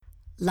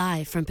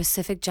Live from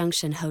Pacific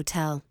Junction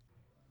Hotel.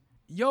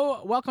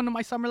 Yo, welcome to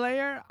my summer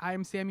lair.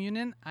 I'm Sam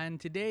Yunin, and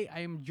today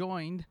I am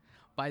joined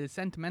by the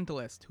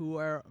Sentimentalists, who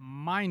are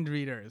mind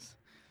readers.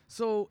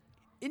 So,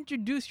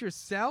 introduce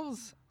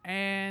yourselves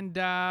and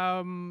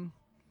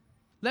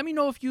let me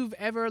know if you've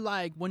ever,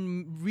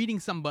 when reading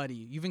somebody,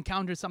 you've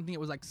encountered something that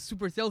was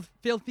super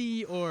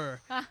filthy or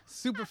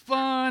super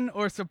fun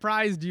or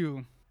surprised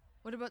you.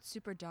 What about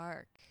super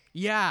dark?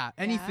 Yeah,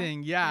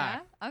 anything, yeah.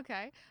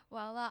 Okay.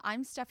 Well,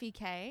 I'm Steffi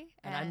K.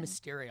 And I'm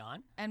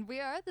Mysterion. And we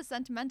are the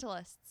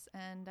Sentimentalists.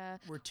 And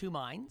we're two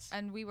minds.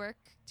 And we work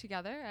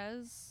together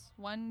as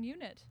one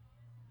unit.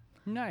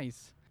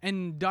 Nice.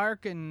 And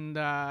dark and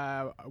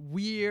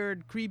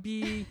weird,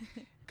 creepy.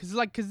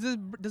 Because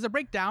there's a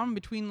breakdown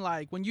between,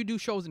 when you do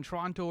shows in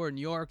Toronto or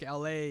New York,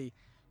 LA,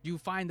 do you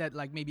find that,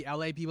 maybe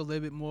LA people a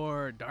little bit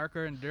more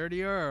darker and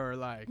dirtier, or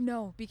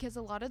No, because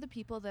a lot of the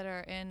people that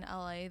are in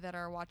LA that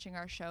are watching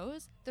our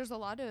shows, there's a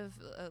lot of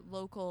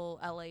local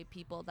LA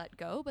people that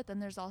go, but then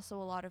there's also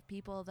a lot of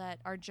people that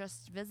are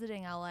just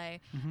visiting LA,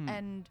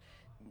 and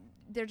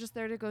they're just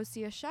there to go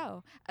see a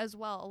show. As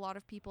well, a lot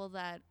of people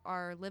that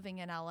are living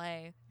in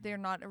LA, they're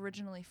not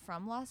originally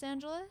from Los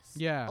Angeles.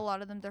 Yeah. A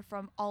lot of them, they're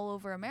from all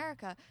over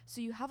America.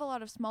 So you have a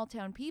lot of small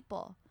town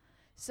people.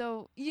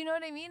 So, you know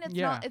what I mean?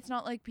 It's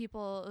not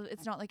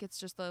like it's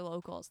just the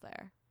locals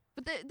there.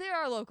 But they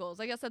are locals.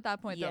 I guess at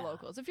that point they're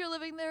locals. If you're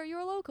living there,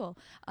 you're a local.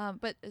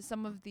 But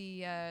some of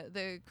the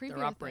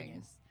creepier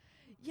things.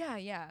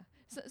 Yeah.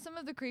 So, some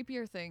of the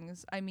creepier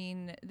things, I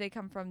mean, they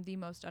come from the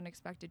most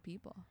unexpected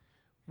people.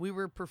 We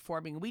were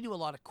performing. We do a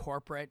lot of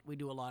corporate. We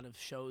do a lot of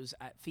shows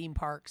at theme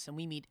parks, and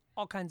we meet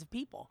all kinds of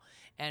people.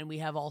 And we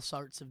have all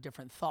sorts of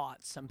different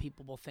thoughts. Some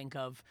people will think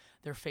of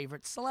their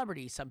favorite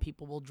celebrity. Some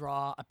people will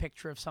draw a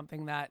picture of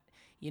something that,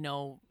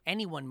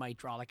 anyone might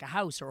draw, like a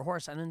house or a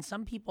horse. And then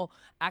some people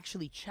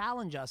actually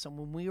challenge us. And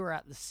when we were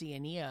at the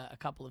CNE a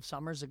couple of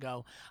summers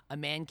ago, a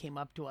man came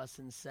up to us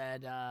and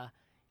said,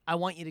 I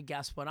want you to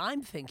guess what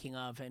I'm thinking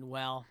of. And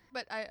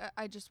But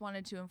I just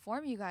wanted to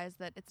inform you guys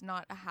that it's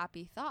not a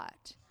happy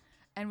thought.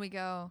 And we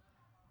go,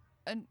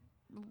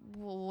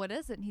 well, what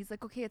is it? And he's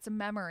like, okay, it's a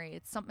memory.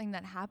 It's something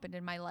that happened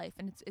in my life,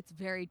 and it's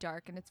very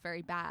dark and it's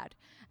very bad.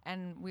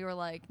 And we were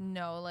like,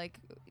 no,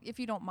 if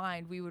you don't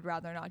mind, we would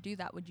rather not do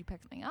that. Would you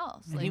pick something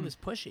else? And he was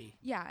pushy.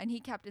 Yeah, and he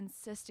kept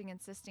insisting,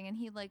 and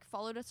he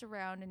followed us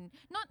around and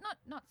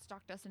not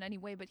stalked us in any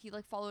way, but he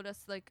followed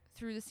us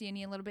through the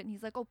CNE a little bit, and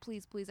he's like, oh,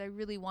 please, I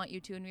really want you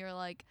to. And we were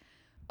like,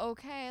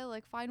 okay,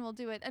 fine, we'll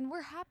do it. And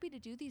we're happy to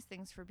do these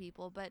things for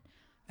people, but.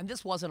 And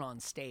this wasn't on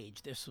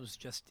stage. This was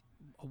just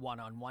a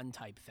one-on-one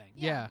type thing.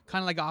 Yeah,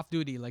 kind of like off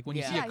duty, when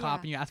you see a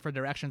cop and you ask for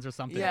directions or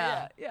something.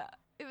 Yeah.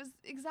 It was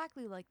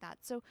exactly like that.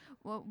 So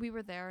we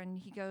were there, and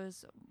he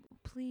goes,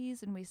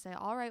 please, and we say,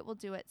 all right, we'll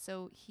do it.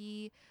 So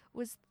he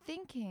was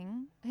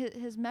thinking,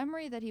 his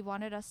memory that he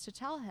wanted us to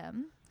tell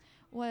him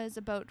was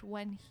about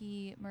when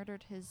he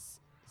murdered his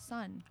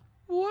son.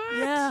 What?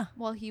 Yeah.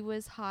 While he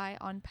was high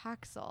on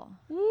Paxil.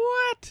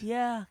 What?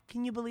 Yeah.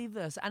 Can you believe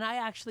this? And I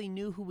actually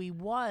knew who he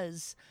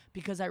was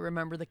because I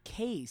remember the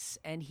case,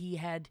 and he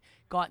had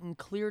gotten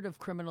cleared of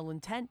criminal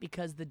intent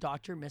because the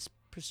doctor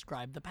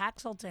misprescribed the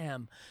Paxil to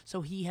him. So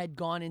he had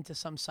gone into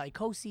some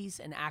psychoses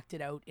and acted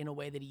out in a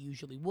way that he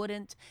usually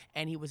wouldn't,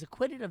 and he was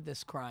acquitted of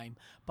this crime.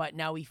 But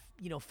now he,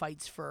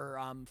 fights for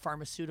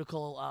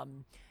pharmaceutical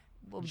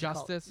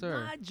justice,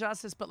 or not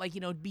justice, but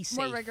be safe.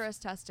 More rigorous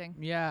testing.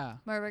 Yeah.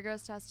 More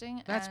rigorous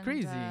testing. That's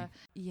crazy.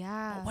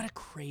 Yeah. But what a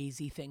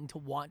crazy thing to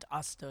want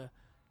us to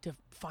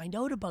find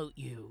out about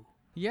you.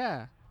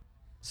 Yeah.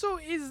 So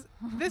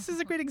this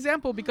is a great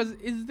example, because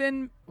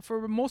then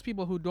for most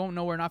people who don't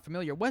know or not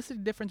familiar, what's the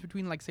difference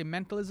between say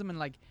mentalism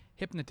and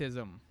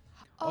hypnotism?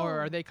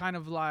 Or are they kind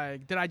of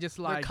did I just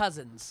They're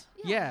cousins.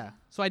 Yeah.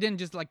 So I didn't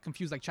just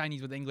confuse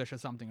Chinese with English or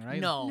something, right?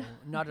 No,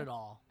 not at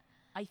all.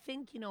 I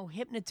think,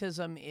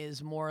 hypnotism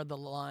is more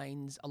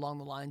along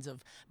the lines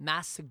of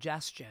mass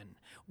suggestion,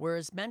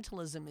 whereas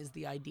mentalism is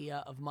the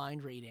idea of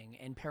mind reading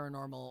and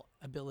paranormal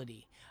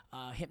ability.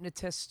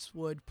 Hypnotists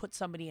would put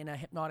somebody in a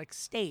hypnotic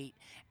state,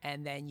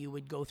 and then you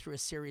would go through a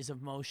series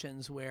of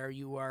motions where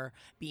you are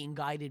being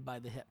guided by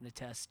the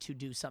hypnotist to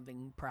do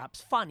something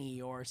perhaps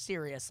funny or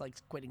serious, like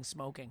quitting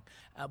smoking.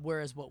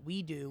 Whereas what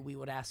we do, we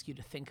would ask you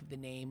to think of the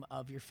name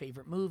of your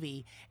favorite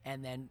movie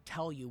and then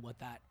tell you what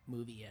that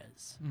movie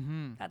is.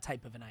 Mm-hmm. That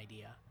type of an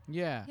idea.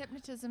 Yeah.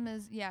 Hypnotism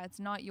is, it's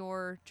not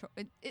your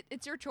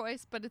it's your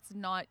choice, but it's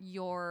not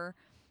your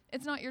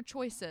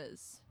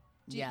choices.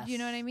 Do you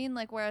know what I mean?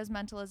 Whereas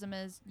mentalism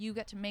is, you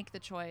get to make the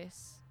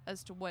choice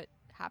as to what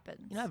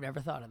happens. I've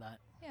never thought of that.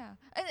 Yeah.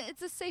 And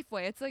it's a safe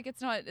way. It's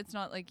it's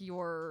not like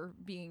you're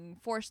being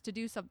forced to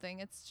do something.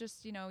 It's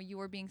just, you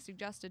are being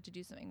suggested to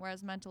do something.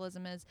 Whereas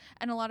mentalism is,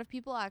 and a lot of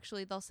people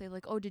actually, they'll say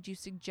oh, did you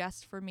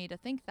suggest for me to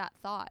think that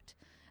thought?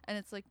 And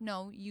it's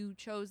no, you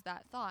chose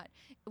that thought.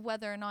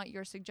 Whether or not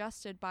you're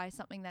suggested by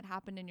something that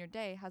happened in your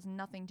day has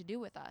nothing to do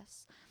with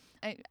us.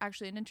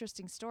 Actually, an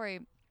interesting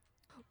story.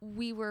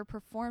 we were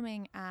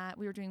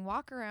doing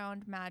walk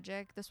around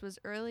magic. This was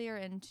earlier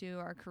into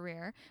our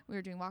career. We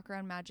were doing walk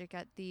around magic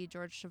at the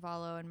George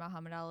Chuvalo and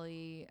Muhammad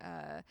Ali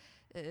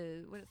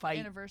Fight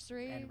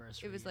anniversary.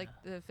 It was like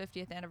the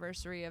 50th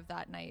anniversary of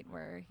that night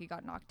where he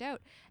got knocked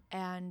out.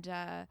 And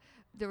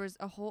there was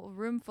a whole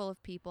room full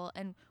of people,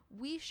 and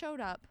we showed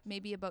up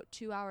maybe about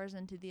 2 hours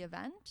into the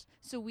event.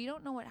 So we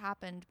don't know what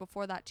happened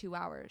before that 2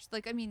 hours.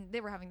 Like, I mean,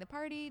 they were having the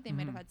party. They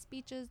might have had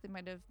speeches. They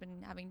might have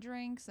been having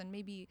drinks, and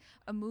maybe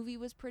a movie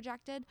was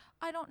projected.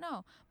 I don't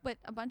know. But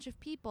a bunch of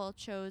people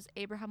chose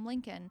Abraham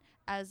Lincoln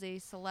as a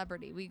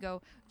celebrity. We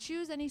go,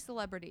 choose any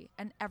celebrity.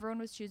 And everyone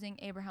was choosing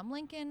Abraham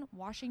Lincoln,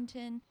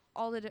 Washington,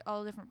 all the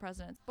different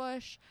presidents,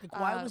 Bush, Like,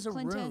 why was a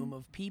Clinton, room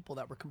of people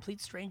that were complete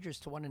strangers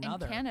to one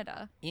another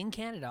in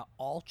Canada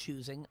all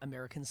choosing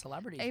American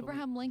celebrities?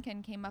 Abraham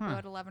Lincoln came up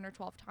about 11 or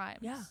 12 times.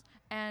 Yeah.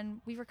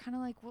 And we were kind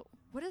of like,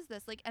 what is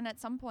this? Like, and at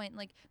some point,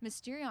 like,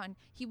 Mysterion,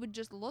 he would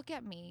just look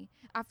at me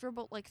after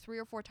about like 3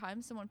 or 4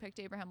 times someone picked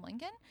Abraham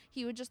Lincoln.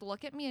 He would just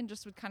look at me and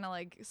just would kind of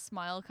like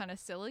smile kind of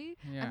silly.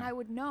 Yeah. And I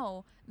would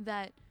know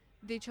that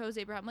they chose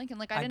Abraham Lincoln.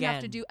 Like, I didn't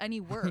have to do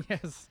any work.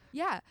 Yes.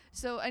 Yeah.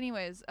 So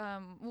anyways,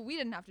 we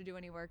didn't have to do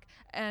any work.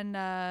 And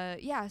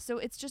yeah, so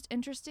it's just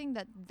interesting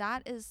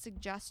that is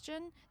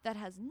suggestion that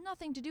has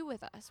nothing to do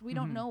with us. We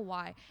don't know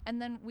why. And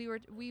then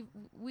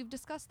we've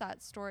discussed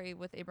that story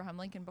with Abraham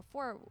Lincoln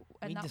before.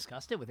 And We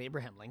discussed it with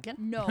Abraham Lincoln?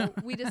 no,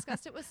 we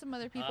discussed it with some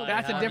other people.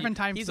 That's a different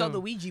time He's zone. on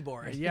the Ouija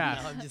board. Yeah.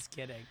 No, I'm just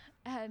kidding.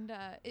 And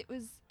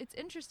it's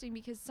interesting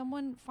because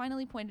someone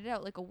finally pointed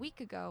out, like a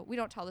week ago, we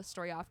don't tell this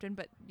story often,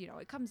 but you know,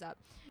 it comes up.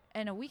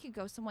 And a week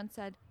ago, someone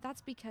said,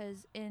 that's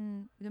because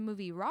in the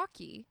movie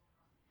Rocky,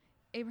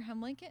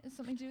 Abraham Lincoln is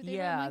something to do with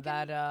Abraham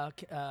Lincoln?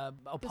 That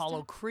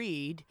Apollo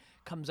Creed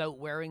comes out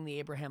wearing the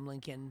Abraham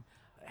Lincoln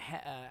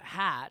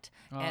hat,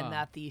 and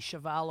that the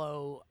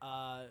Chuvalo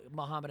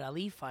Muhammad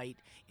Ali fight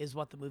is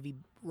what the movie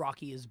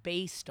Rocky is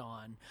based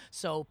on.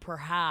 So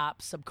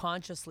perhaps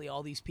subconsciously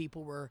all these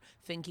people were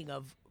thinking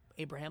of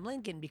Abraham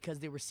Lincoln because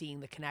they were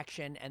seeing the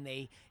connection, and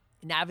they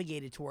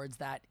navigated towards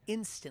that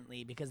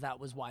instantly because that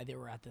was why they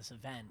were at this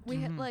event. We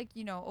had like,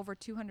 you know, over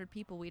 200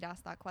 people we'd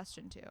asked that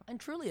question to. And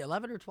truly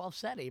 11 or 12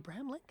 said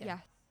Abraham Lincoln. Yeah.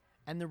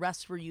 And the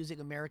rest were using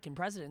American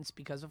presidents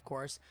because, of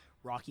course,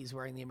 Rocky's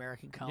wearing the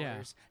American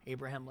colors,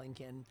 Abraham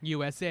Lincoln.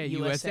 USA.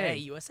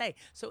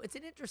 So it's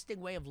an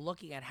interesting way of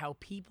looking at how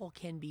people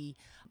can be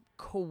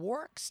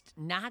coerced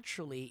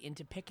naturally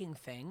into picking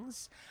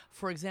things.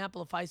 For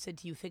example, if I said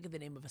to you, think of the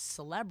name of a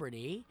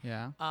celebrity,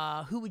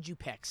 who would you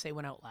pick? Say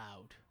one out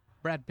loud.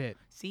 Brad Pitt.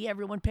 See,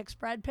 everyone picks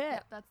Brad Pitt.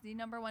 Yep, that's the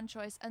number one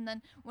choice. And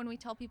then when we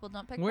tell people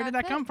don't pick Where Brad did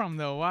that Pitt, come from,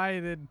 though? Why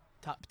did...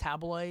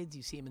 Tabloids,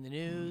 you see him in the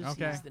news.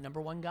 Okay. He's the number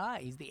one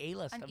guy. He's the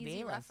A-list an of the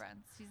easy A-list.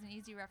 reference. He's an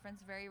easy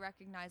reference, very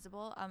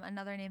recognizable.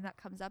 Another name that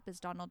comes up is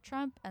Donald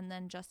Trump, and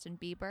then Justin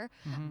Bieber.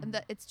 And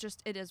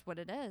it is what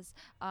it is.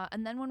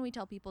 And then when we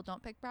tell people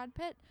don't pick Brad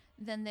Pitt,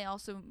 then they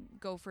also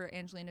go for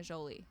Angelina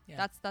Jolie.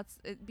 Yeah. That's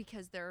it,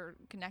 because they're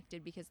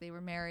connected, because they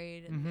were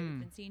married and they've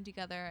been seen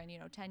together, and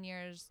 10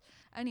 years.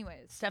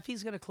 Anyways,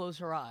 Steffi's going to close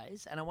her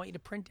eyes, and I want you to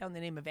print down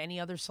the name of any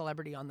other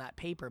celebrity on that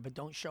paper, but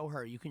don't show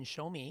her. You can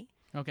show me.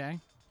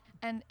 Okay.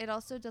 and it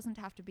also doesn't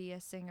have to be a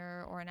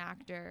singer or an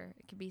actor.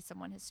 It could be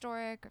someone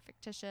historic or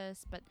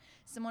fictitious, but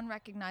someone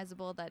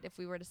recognizable that if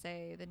we were to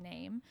say the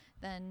name,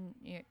 then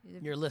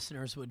Your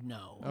listeners would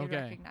know. you'd Okay.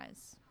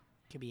 recognize.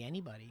 Could be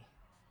anybody.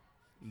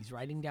 He's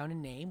writing down a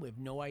name. We have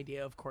no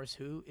idea, of course,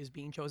 who is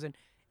being chosen.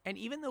 And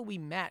even though we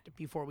met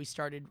before we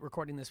started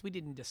recording this, we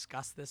didn't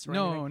discuss this or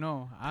anything.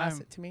 No. Pass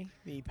it to me,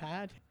 the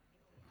pad.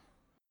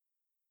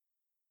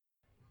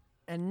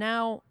 And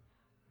now,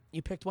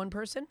 you picked one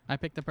person? I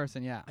picked the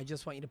person, yeah. I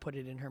just want you to put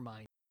it in her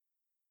mind.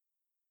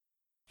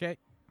 Okay.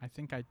 I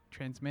think I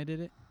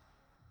transmitted it.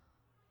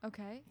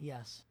 Okay.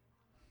 Yes.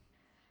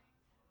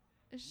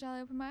 Shall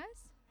I open my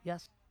eyes?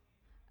 Yes.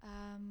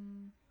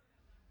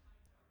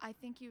 I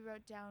think you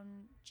wrote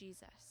down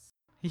Jesus.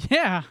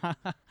 Yeah.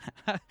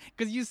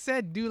 Because you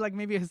said do like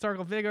maybe a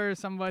historical figure or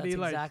somebody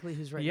That's like. exactly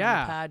who's writing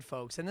Yeah. on the pad,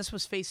 folks. And this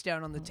was face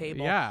down on the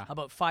table, Yeah.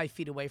 about 5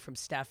 feet away from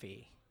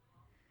Steffi.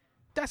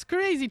 That's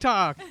crazy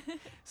talk.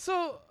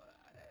 So,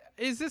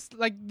 is this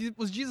like,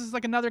 was Jesus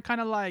like another kind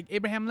of like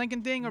Abraham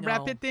Lincoln thing or Brad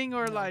No, Pitt thing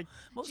or no. like?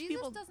 Most Jesus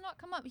people does not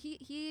come up.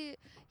 He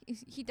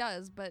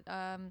does, but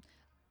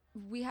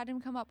we had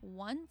him come up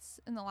once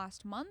in the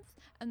last month,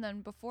 and then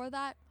before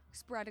that,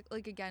 sporadic,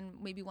 like again,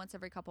 maybe once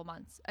every couple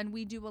months. And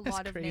we do a That's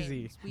lot of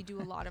crazy. names. We do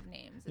a lot of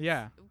names.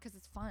 Yeah. Because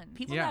it's fun.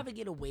 People Yeah.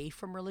 navigate away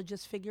from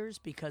religious figures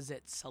because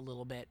it's a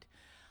little bit,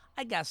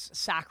 I guess,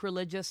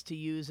 sacrilegious to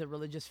use a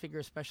religious figure,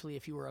 especially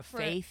if you were a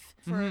faith.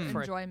 for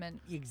For-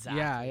 enjoyment. Exactly.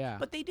 Yeah.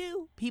 But they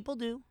do. People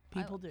do.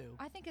 People do.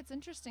 I think it's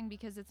interesting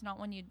because it's not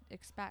one you'd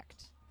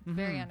expect.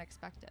 very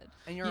unexpected.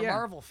 And you're a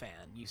Marvel fan,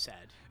 you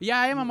said. Yeah,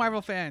 I am a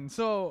Marvel fan.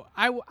 So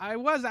I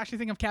was actually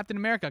thinking of Captain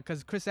America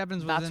because Chris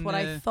Evans was That's in what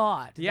I the-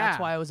 thought. Yeah.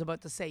 That's why I was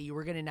about to say you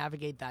were going to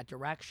navigate that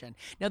direction.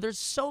 Now, there's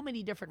so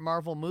many different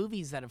Marvel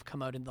movies that have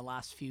come out in the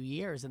last few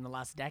years, in the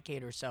last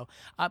decade or so.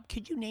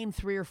 Could you name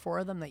 3 or 4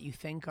 of them that you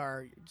think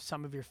are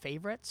some of your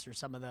favorites or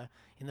some of the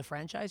in the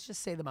franchise?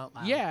 Just say them out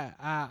loud. Yeah,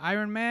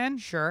 Iron Man,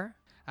 Sure.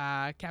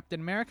 Captain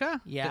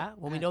America. Yeah.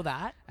 Well, we know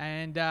that.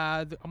 And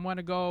I'm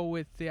gonna go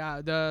with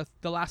the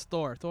last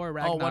Thor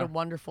Ragnarok. Oh, what a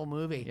wonderful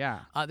movie.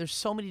 Yeah. There's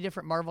so many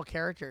different Marvel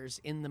characters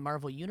in the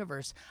Marvel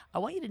universe. I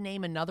want you to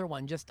name another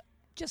one just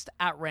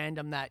at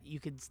random that you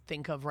could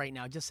think of right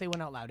now. Just say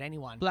one out loud.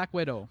 Anyone. Black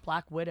Widow.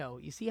 Black Widow.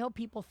 You see how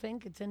people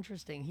think? It's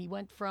interesting. He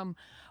went from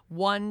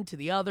one to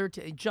the other,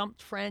 to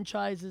jumped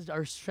franchises,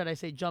 or should I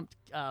say jumped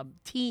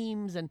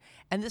teams. And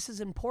this is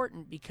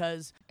important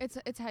because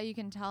It's how you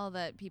can tell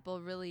that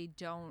people really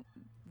don't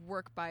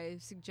work by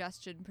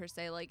suggestion per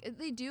se. Like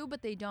they do,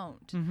 but they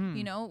don't.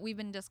 You know, we've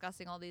been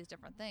discussing all these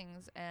different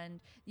things, and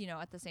you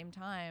know, at the same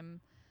time,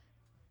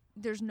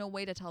 there's no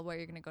way to tell where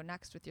you're going to go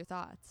next with your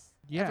thoughts.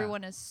 Yeah.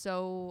 Everyone is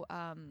so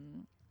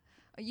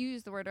you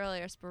used the word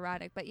earlier,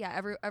 sporadic, but yeah,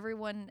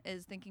 everyone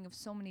is thinking of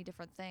so many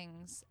different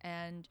things,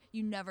 and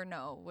you never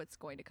know what's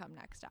going to come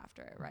next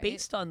after it, right?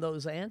 based on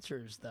those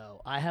answers,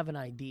 though, I have an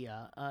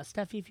idea.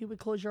 Steffi, if you would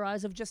close your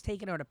eyes, I've just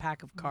taken out a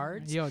pack of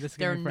cards. Yo, this is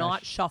They're gonna be not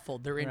fresh.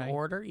 shuffled. They're in Right.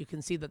 order. You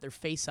can see that they're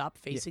face up,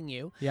 facing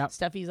you. Yep.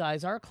 Steffi's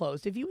eyes are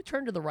closed. If you would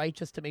turn to the right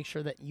just to make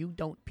sure that you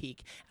don't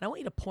peek. And I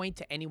want you to point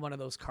to any one of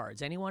those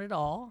cards. Anyone at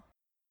all?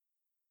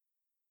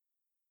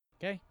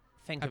 Okay.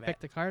 Think I of it.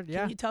 picked a card. Can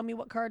Yeah. you tell me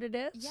what card it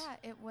is? Yeah,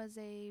 it was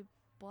a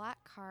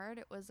black card.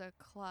 It was a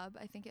club.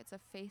 I think it's a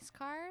face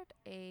card.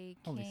 A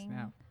Holy king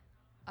snap.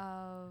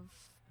 of.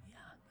 Yeah,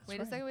 that's Wait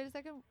right. a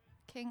second.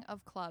 King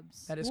of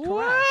clubs. That is What?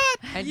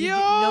 correct. And did you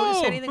Yo!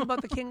 notice anything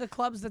about the King of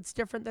Clubs that's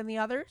different than the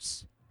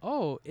others?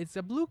 Oh, it's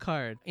a blue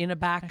card. In a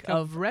back Pack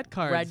of red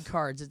cards. red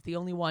cards. It's the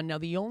only one. Now,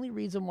 the only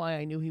reason why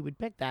I knew he would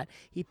pick that,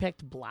 he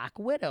picked Black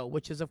Widow,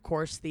 which is, of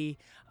course, the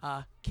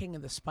king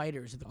of the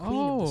spiders, the queen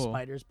of the Oh.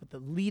 spiders, but the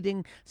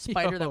leading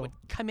spider that Yo. would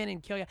come in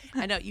and kill you.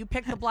 I know, you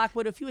picked the Black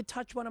Widow. If you would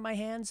touch one of my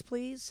hands,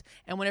 please,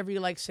 and whenever you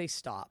like, say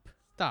stop.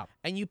 Stop.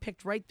 And you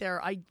picked right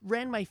there. I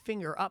ran my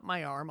finger up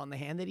my arm on the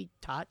hand that he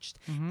touched,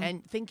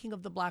 and thinking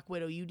of the Black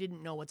Widow, you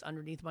didn't know what's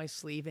underneath my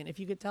sleeve. And if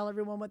you could tell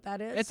everyone what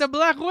that is. It's a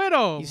Black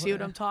Widow. You see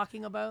what I'm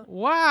talking about?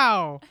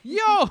 Wow.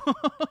 Yo.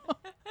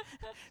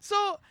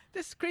 So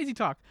this is crazy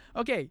talk.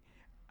 Okay.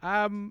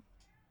 I'm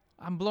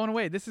blown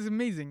away. This is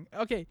amazing.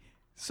 Okay.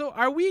 So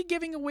are we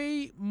giving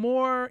away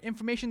more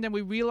information than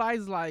we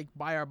realize, like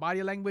by our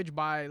body language,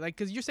 by like,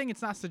 because you're saying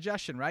it's not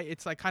suggestion, right?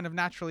 It's like kind of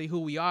naturally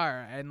who we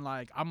are. And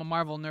like, I'm a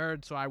Marvel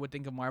nerd, so I would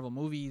think of Marvel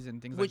movies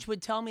and things Which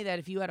would tell me that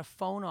if you had a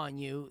phone on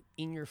you,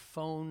 in your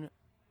phone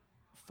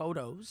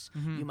photos,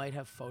 you might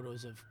have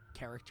photos of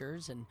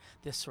characters and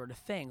this sort of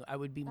thing. I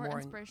would be or more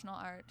inspirational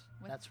art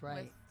with, That's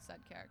right. with said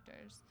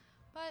characters.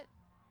 But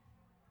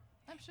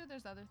I'm sure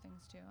there's other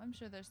things too. I'm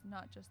sure there's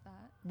not just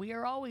that. We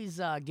are always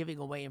giving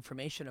away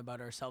information about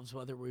ourselves,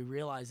 whether we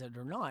realize it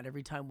or not.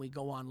 Every time we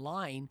go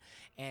online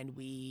and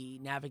we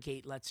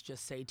navigate, let's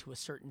just say, to a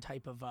certain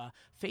type of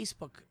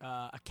Facebook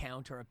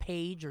account or a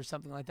page or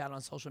something like that on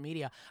social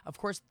media, of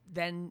course,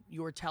 then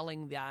you're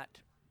telling that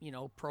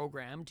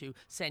program to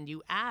send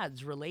you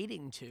ads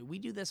relating to. We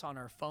do this on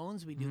our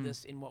phones. We do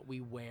this in what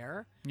we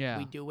wear. Yeah.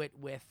 We do it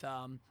with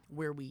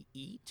where we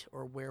eat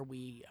or where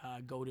we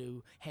go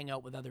to hang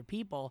out with other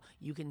people.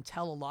 You can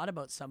tell a lot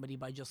about somebody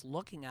by just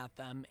looking at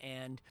them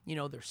and,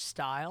 their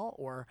style,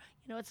 or,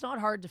 it's not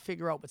hard to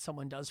figure out what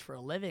someone does for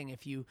a living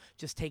if you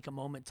just take a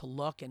moment to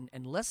look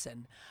and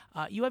listen.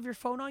 You have your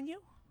phone on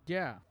you?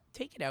 Yeah.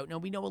 Take it out. Now,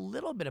 we know a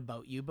little bit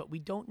about you, but we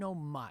don't know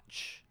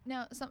much.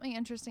 Now, something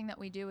interesting that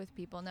we do with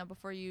people, now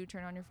before you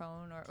turn on your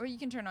phone, or you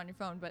can turn on your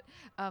phone, but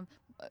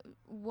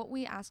what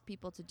we ask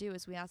people to do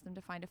is we ask them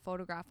to find a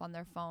photograph on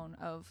their phone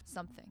of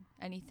something,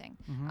 anything.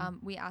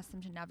 We ask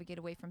them to navigate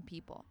away from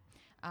people.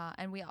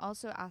 And we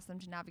also ask them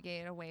to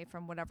navigate away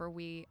from whatever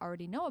we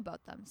already know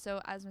about them.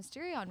 So as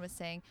Mysterion was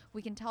saying,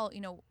 we can tell,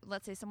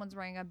 let's say someone's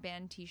wearing a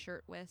band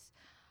t-shirt with,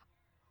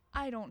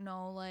 I don't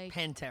know, like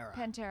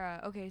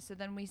Pantera. Okay, so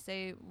then we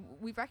say,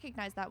 we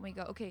recognize that and we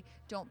go, okay,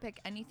 don't pick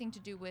anything to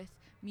do with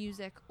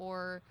music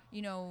or,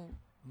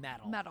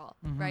 metal,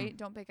 right?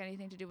 Don't pick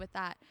anything to do with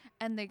that.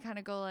 And they kind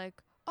of go like,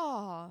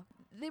 oh,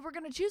 they were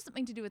going to choose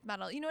something to do with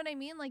metal. You know what I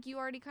mean? Like, you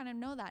already kind of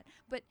know that.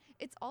 But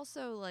it's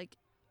also like,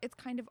 it's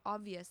kind of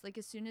obvious. Like,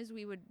 as soon as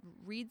we would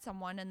read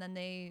someone and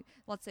then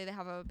let's say they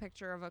have a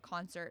picture of a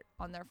concert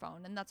on their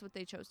phone and that's what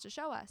they chose to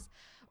show us,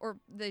 or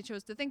they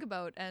chose to think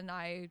about and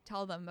I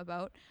tell them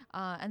about,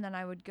 and then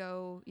I would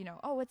go,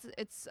 oh,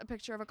 it's a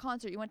picture of a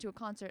concert. You went to a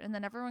concert. And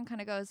then everyone kind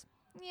of goes,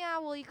 yeah,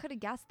 well, you could have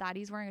guessed that.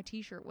 He's wearing a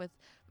t-shirt with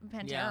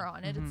Pantera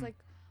on it. It's like,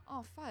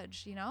 oh,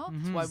 fudge,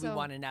 That's why we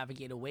want to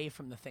navigate away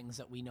from the things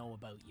that we know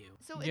about you.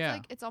 So it's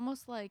like, it's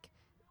almost like,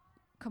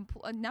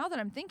 now that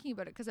I'm thinking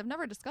about it, because I've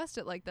never discussed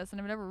it like this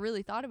and I've never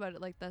really thought about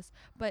it like this,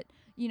 but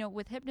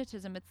with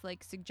hypnotism, it's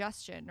like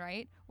suggestion,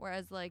 right?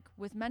 Whereas like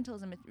with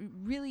mentalism, it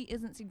really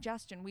isn't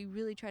suggestion. We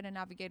really try to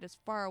navigate as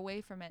far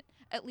away from it,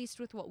 at least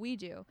with what we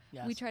do.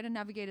 Yes. We try to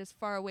navigate as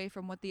far away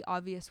from what the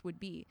obvious would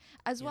be.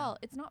 As Yeah. well,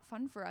 it's not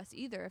fun for us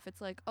either if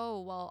it's like,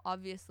 oh, well,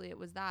 obviously it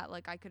was that.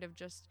 Like I could have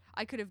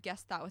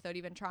guessed that without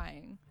even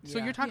trying. So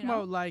Yeah. you're talking You know?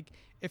 about like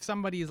if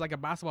somebody is like a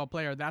basketball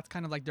player, that's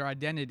kind of like their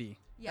identity,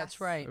 That's Yes.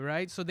 right.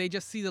 right? So they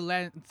just see the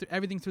lens,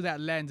 everything through that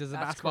lens as a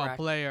That's basketball correct.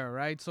 player,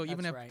 right? So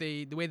even That's if right.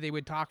 the way they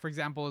would talk, for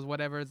example, is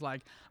whatever, it's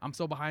like I'm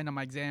so behind on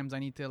my exams, I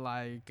need to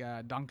like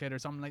dunk it or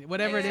something like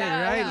whatever it is,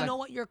 Yeah, right? yeah. You Like, know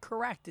what? You're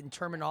correct in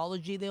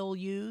terminology they'll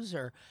use,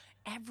 or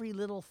every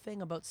little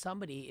thing about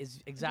somebody is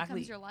It exactly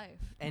becomes your life.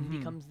 and Mhm.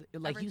 becomes, like you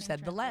Everything said,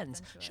 the translates lens.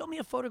 into it. Show me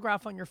a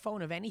photograph on your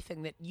phone of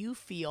anything that you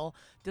feel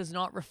does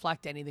not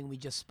reflect anything we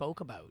just spoke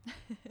about.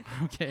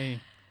 okay.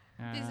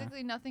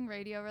 Basically, nothing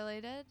radio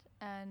related,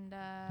 and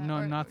No,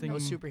 or- nothing- No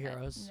Mm.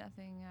 superheroes.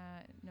 nothing.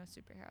 No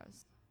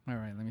superheroes. All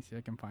right, let me see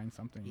if I can find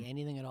something. Yeah,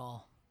 anything at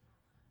all.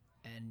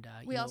 And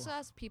We you know, also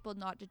ask people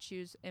not to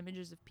choose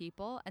images of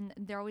people, and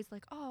they're always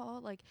like, oh,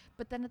 like,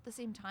 but then at the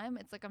same time,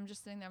 it's like I'm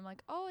just sitting there, I'm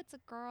like, oh, it's a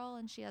girl,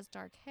 and she has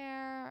dark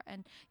hair,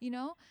 and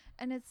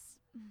and it's,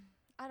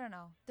 I don't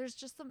know. There's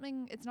just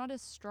something. It's not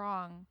as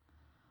strong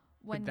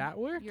when that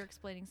work? you're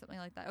explaining something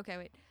like that. Okay,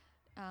 wait.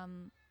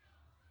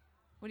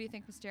 What do you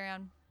think,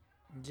 Mysterion?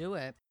 do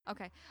it.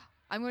 Okay,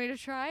 I'm going to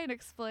try and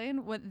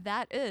explain what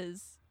that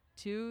is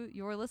to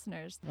your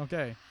listeners.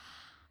 Okay.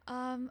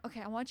 Okay,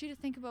 I want you to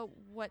think about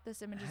what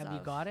this image is Have of. you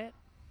got it?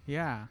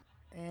 Yeah.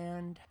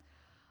 And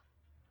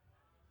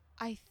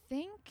I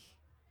think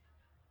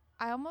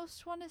I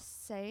almost want to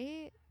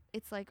say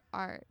it's like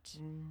art.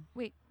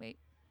 Wait.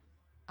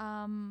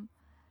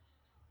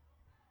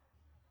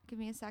 Give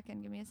me a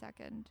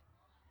second.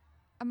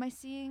 Am I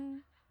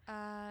seeing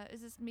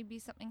is this maybe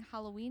something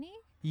Halloweeny?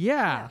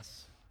 Yeah.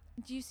 yes.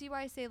 Do you see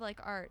why I say like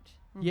art?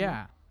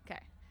 Yeah. Okay.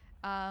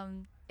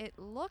 It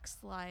looks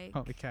like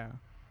Holy cow.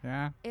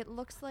 Yeah. it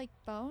looks like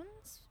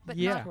bones, but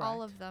Yeah. not all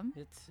Correct. of them.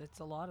 It's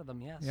a lot of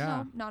them, yes.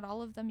 Yeah. No, not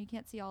all of them. You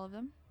can't see all of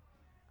them.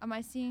 Am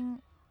I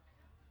seeing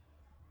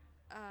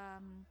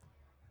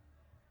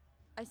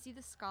I see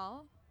the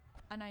skull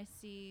and I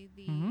see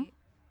the Mhm.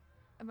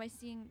 am I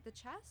seeing the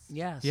chest?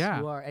 Yes, Yeah.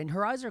 you are. And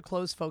her eyes are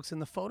closed, folks,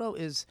 and the photo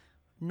is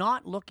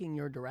not looking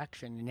your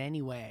direction in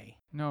any way.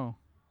 No.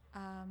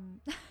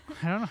 Um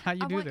I don't know how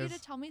you I do want this. you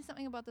to tell me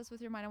something about this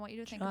with your mind. I want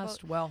you to think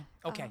Just, about well,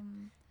 okay.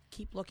 keep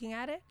Keep looking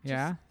at it.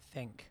 Yeah. Just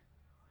think.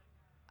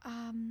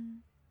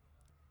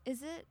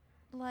 is it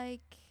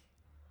like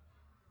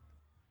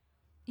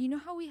you know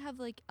how we have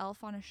like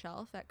elf on a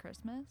shelf at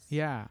Christmas?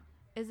 Yeah.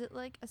 Is it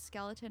like a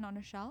skeleton on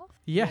a shelf?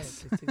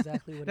 Yes. It's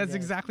exactly what it That's is.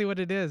 exactly what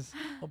it is.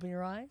 Open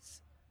your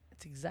eyes.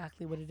 It's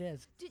exactly what it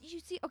is. Did you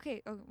see?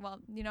 Okay, well,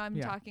 I'm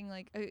Yeah. talking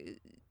like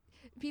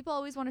people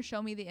always want to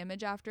show me the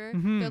image after.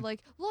 Mhm. They're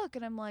like, "Look,"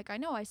 and I'm like, "I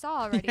know, I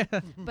saw already."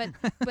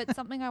 But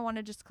something I want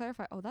to just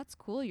clarify. Oh, that's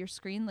cool. Your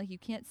screen, like, you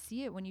can't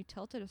see it when you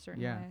tilt it a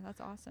certain Yeah. way.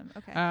 That's awesome.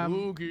 Okay.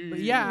 But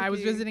yeah, I was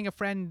Okay. visiting a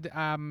friend.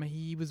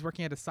 He was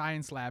working at a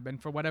science lab,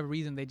 and for whatever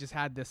reason, they just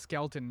had the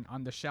skeleton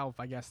on the shelf.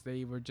 I guess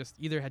they were just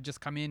either had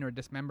just come in or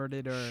dismembered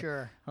it, or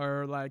Sure.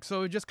 or like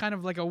so. Just kind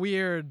of like a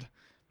weird.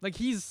 Like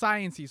he's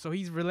sciencey, so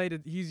he's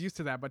related. He's used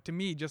to that. But to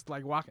me, just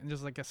like walking,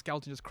 just like a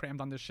skeleton just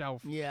crammed on the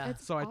shelf. Yeah.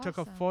 It's So I took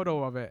a awesome.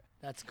 photo of it.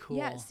 That's cool.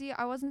 Yeah. See,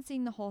 I wasn't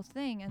seeing the whole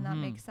thing, and that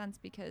Mhm. makes sense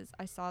because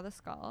I saw the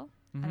skull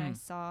and I Mhm.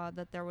 saw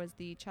that there was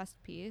the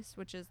chest piece,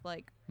 which is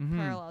like Mhm.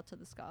 parallel to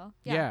the skull.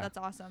 Yeah, Yeah. that's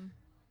awesome.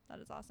 That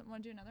is awesome.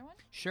 Want to do another one?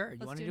 Sure. You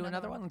Let's want to do do another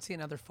another one. one? Let's see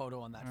another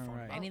photo on that All phone.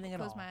 right. Anything I'll at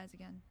close all. my eyes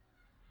again.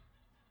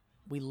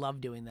 We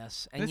love doing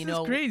this. And This you is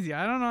know, crazy.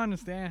 I don't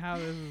understand how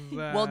this is.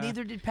 well,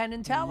 neither did Penn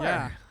and Teller.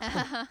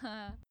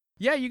 Yeah.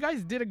 Yeah, you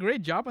guys did a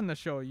great job on the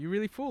show. You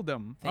really fooled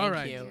them. Thank All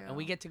right. you. Thank you. And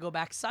we get to go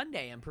back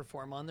Sunday and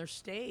perform on their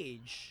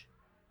stage.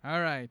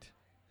 All right.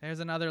 There's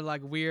another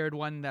like weird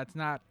one that's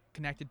not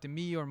connected to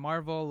me or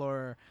Marvel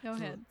or No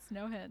hints.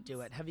 No hints.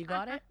 Do it. Have you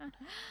got it?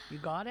 You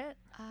got it?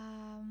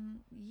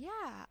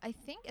 Yeah, I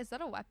think is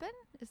that a weapon?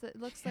 It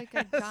looks like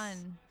a Yes.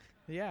 gun.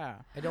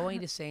 yeah. I don't want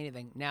you to say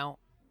anything. Now,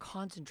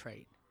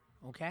 concentrate.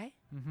 Okay?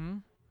 Mm-hmm.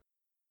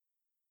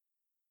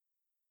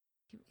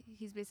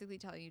 He's basically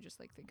telling you just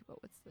like think about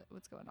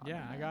what's going on.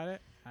 Yeah, in I there. got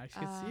it. I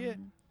can see it.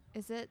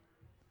 Is it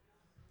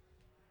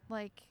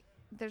like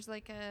there's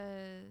like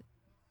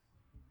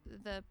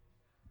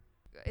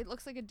it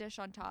looks like a dish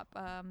on top.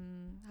 How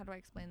do I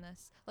explain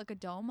this? Like a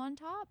dome on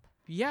top?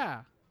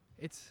 Yeah.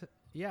 It's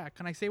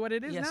Can I say what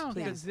it is yes, now?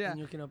 please. Because, yeah. And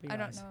you can open I your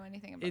don't eyes. know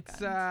anything about It's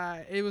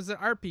guns. it was an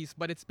art piece,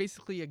 but it's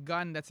basically a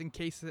gun that's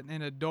encased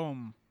in a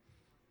dome.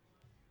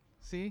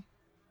 See?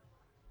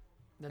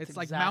 That's It's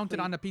like mounted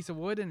on a piece of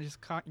wood and just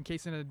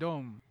encased in a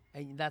dome.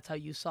 And that's how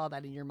you saw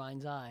that in your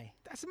mind's eye.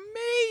 That's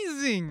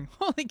amazing!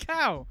 Holy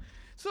cow!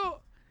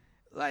 So,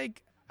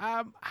 like,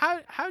 how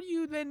do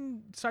you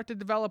then start to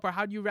develop, or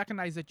how do you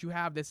recognize that you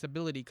have this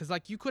ability? Because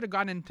like you could have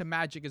gone into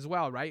magic as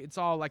well, right? It's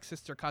all like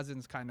sister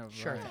cousins kind of.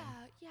 Sure.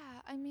 Yeah.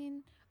 I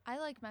mean, I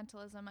like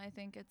mentalism. I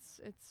think it's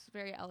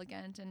very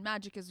elegant, and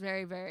magic is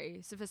very,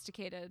 very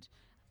sophisticated.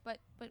 But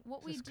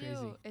what we Just do,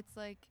 crazy. it's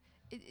like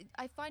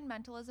I find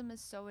mentalism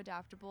is so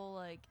adaptable,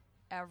 like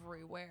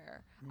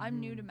everywhere. I'm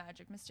new to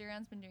magic.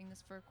 Mysterian's been doing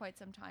this for quite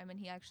some time, and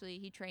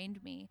he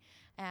trained me,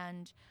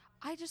 and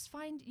I just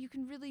find you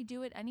can really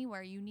do it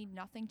anywhere. You need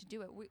nothing to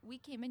do it. We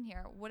came in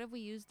here. What have we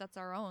used that's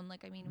our own?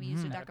 Like, I mean, we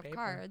used a Mhm. deck of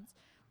cards,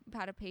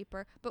 pad of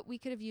paper, but we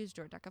could have used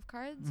your deck of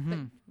cards. But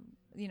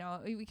you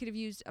know, we could have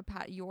used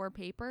your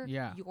paper,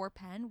 Yeah. your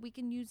pen. We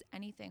can use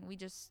anything. We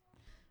just,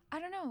 I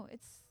don't know.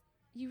 It's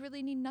you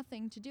really need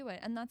nothing to do it,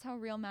 and that's how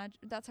real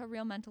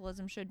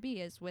mentalism should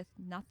be, is with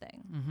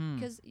nothing. Mm-hmm.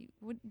 Because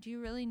do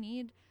you really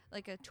need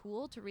like a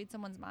tool to read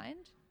someone's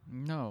mind?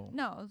 No.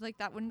 No, like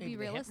that wouldn't Maybe be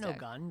they have realistic. no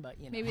gun, but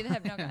you know. Maybe they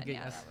have no gun. Okay,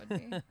 Yeah, yes.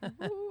 that would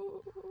be.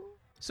 Ooh.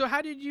 So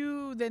how did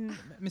you then,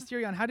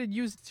 Mysterion, how did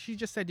you, she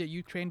just said that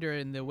you trained her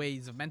in the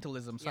ways of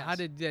mentalism. So how Yes.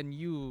 did then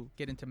you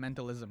get into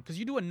mentalism? Because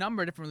you do a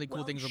number of different really cool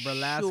Well, things with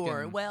burlesque.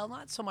 Sure. and- Well,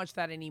 not so much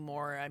that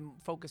anymore. I'm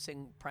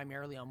focusing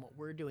primarily on what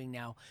we're doing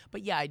now.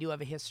 But yeah, I do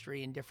have a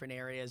history in different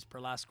areas,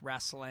 burlesque,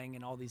 wrestling,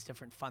 and all these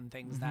different fun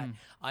things that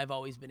I've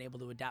always been able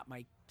to adapt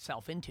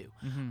myself into.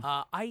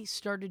 I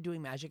started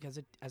doing magic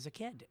as a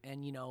kid,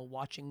 and you know,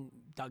 watching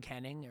Doug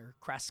Henning or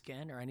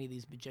Kreskin or any of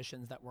these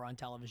magicians that were on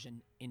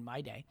television in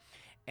my day.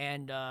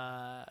 And,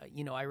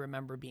 you know, I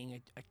remember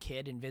being a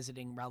kid and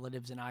visiting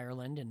relatives in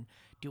Ireland and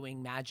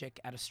doing magic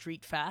at a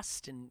street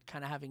fest and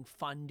kind of having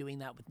fun doing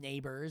that with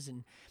neighbors.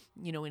 And,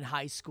 you know, in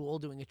high school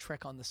doing a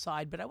trick on the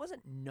side. But I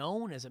wasn't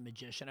known as a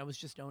magician. I was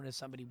just known as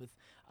somebody with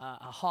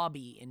a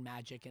hobby in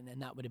magic, and then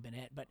that would have been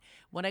it. But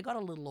when I got a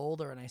little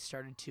older and I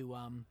started to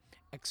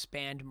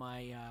expand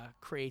my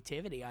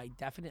creativity, I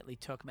definitely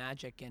took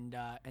magic and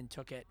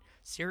took it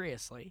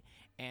seriously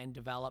and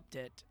developed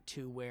it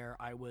to where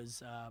I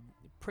was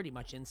pretty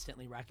much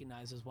instantly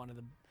recognized as one of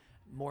the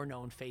more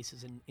known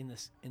faces in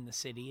the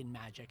city, in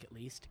magic at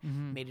least.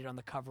 Made it on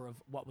the cover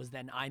of what was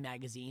then I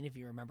Magazine, if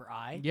you remember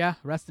I. Yeah,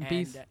 rest in And,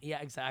 peace.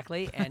 yeah,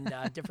 exactly. And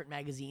different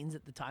magazines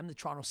at the time. The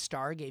Toronto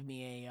Star gave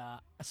me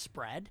a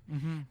spread,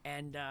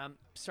 and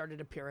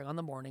started appearing on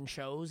the morning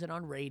shows and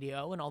on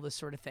radio and all this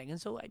sort of thing. And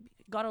so I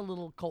got a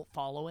little cult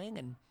following,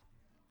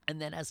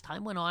 and then as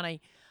time went on, I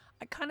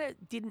kind of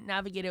didn't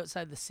navigate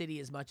outside the city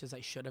as much as I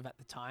should have at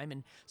the time,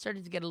 and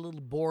started to get a little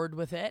bored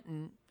with it,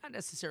 and not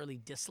necessarily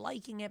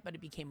disliking it, but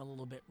it became a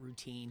little bit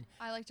routine.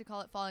 I like to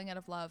call it falling out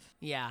of love.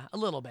 Yeah, a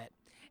little bit.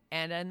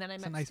 And then I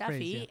It's a met nice Steffi,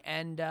 phrase,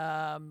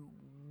 and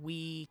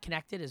we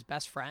connected as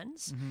best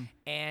friends.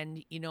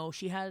 And, you know,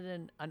 she had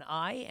an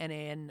eye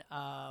and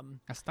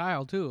A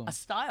style too. a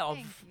style.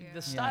 Thank you.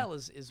 The style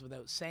is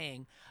without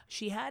saying.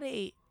 She had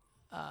a,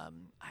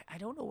 I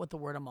don't know what the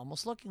word I'm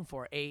almost looking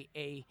for,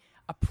 a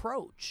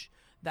approach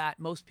that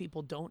most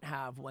people don't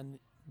have when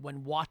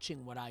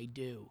watching what I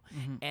do.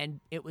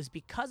 And it was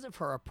because of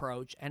her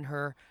approach and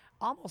her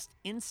almost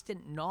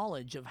instant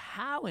knowledge of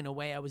how, in a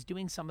way, I was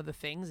doing some of the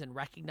things and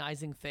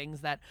recognizing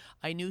things that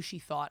I knew she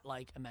thought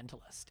like a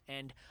mentalist.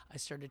 And I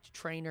started to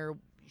train her.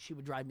 She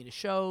would drive me to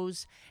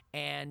shows,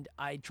 and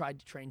I tried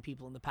to train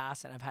people in the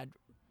past, and I've had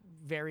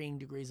varying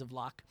degrees of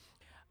luck.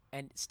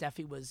 And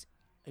Steffi was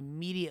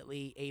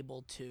immediately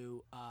able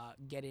to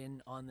get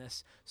in on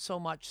this, so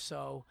much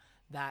so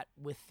that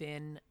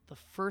within the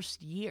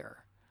first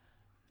year,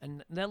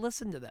 and now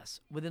listen to this,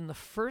 within the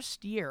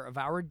first year of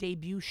our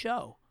debut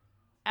show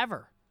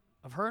ever,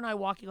 of her and I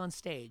walking on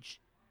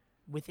stage,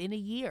 within a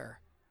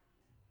year,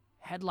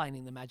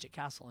 headlining the Magic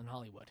Castle in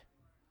Hollywood.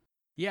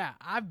 Yeah,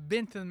 I've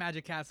been to the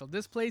Magic Castle.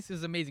 This place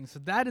is amazing. So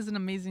that is an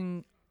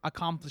amazing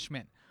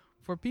accomplishment.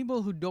 For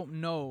people who don't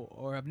know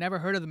or have never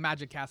heard of the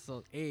Magic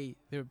Castle, A,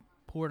 they're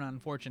poor and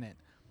unfortunate.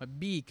 But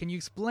B, can you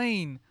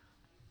explain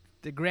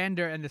the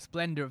grandeur and the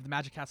splendor of the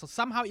Magic Castle?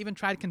 Somehow even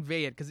try to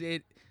convey it, because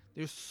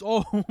there's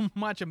so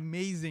much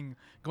amazing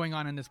going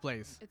on in this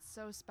place. It's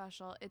so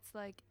special. It's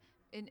like,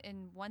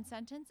 in one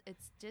sentence,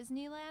 it's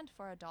Disneyland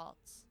for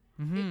adults.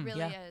 It really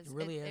Yeah, is. it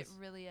really It is.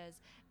 really is.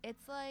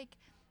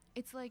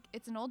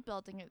 It's an old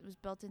building. It was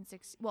built in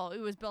it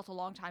was built a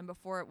long time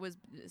before it was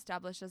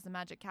established as the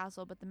Magic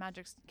Castle, but the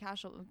Magic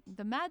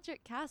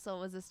Castle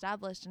was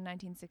established in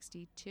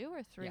 1962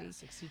 or 3. Yeah,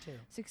 62.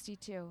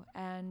 62,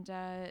 and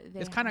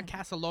It's kind of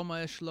Casa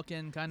Loma-ish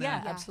looking, kind of.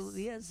 Yeah.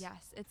 Absolutely is.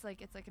 Yes, it's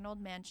like an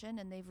old mansion,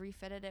 and they've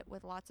refitted it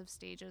with lots of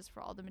stages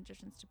for all the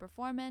magicians to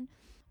perform in.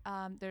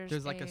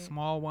 There's like a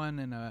small one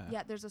and a...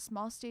 Yeah, there's a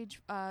small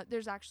stage.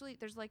 There's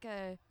like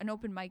an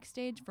open mic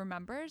stage for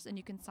members, and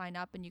you can sign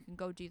up and you can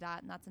go do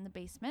that, and that's in the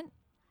basement.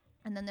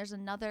 And then there's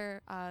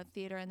another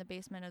theater in the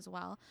basement as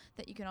well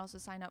that you can also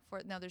sign up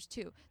for. Now there's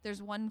 2.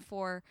 There's one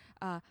for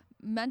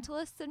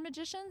mentalists and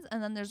magicians,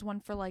 and then there's one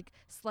for like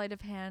sleight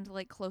of hand,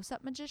 like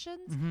close-up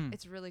magicians.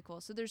 It's really cool.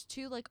 So there's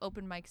 2 like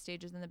open mic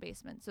stages in the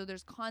basement. So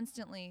there's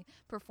constantly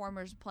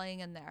performers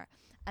playing in there.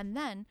 And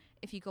then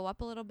if you go up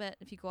a little bit,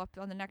 if you go up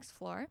on the next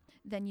floor,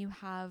 then you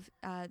have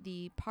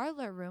the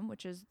parlor room,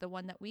 which is the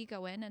one that we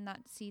go in, and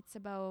that seats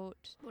about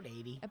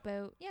 80. it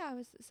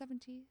was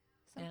 70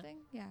 something.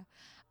 Yeah.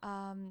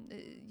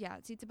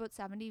 It seats about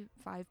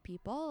 75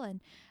 people, and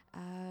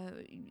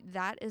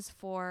that is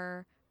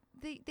for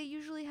they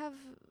usually have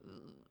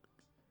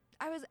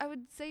I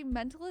would say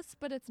Mentalists,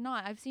 but it's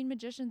not. I've seen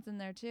magicians in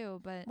there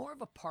too, but More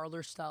of a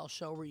parlor style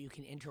show where you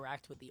can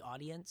interact with the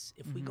audience.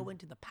 If we go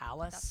into the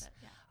palace, that's it.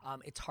 Yeah.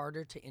 it's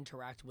harder to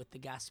interact with the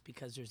guests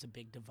because there's a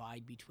big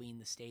divide between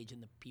the stage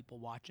and the people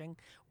watching.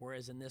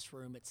 Whereas in this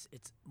room, it's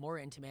more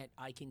intimate.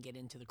 I can get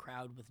into the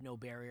crowd with no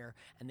barrier,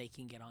 and they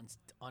can get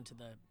onto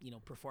the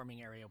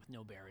performing area with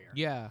no barrier.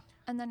 Yeah.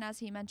 And then, as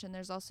he mentioned,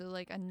 there's also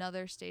like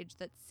another stage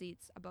that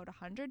seats about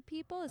 100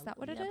 people. Is that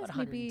what it is? About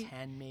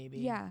 110 maybe.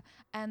 Yeah,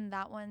 and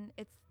that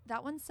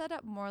one's set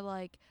up more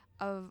like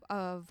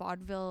a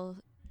vaudeville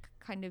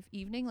kind of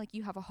evening. Like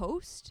you have a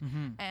host,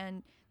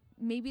 and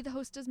maybe the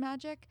host does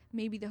magic,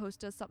 maybe the host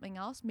does something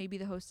else, maybe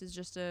the host is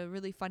just a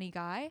really funny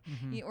guy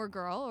or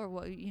girl or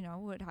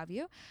what have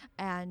you,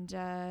 and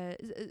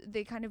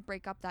they kind of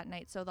break up that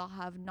night. So they'll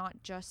have not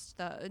just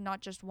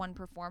one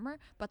performer,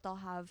 but they'll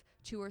have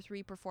 2 or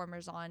 3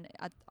 performers on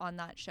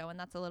that show, and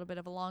that's a little bit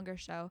of a longer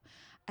show,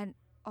 and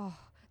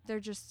they're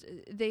just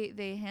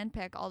they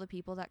handpick all the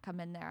people that come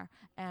in there,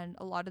 and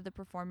a lot of the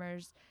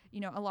performers,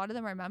 a lot of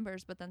them are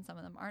members, but then some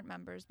of them aren't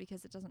members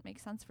because it doesn't make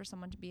sense for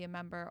someone to be a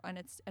member, and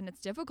it's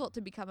difficult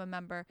to become a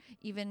member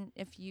even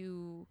if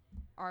you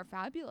are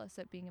fabulous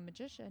at being a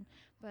magician.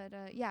 But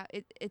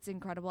it's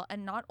incredible,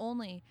 and not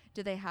only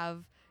do they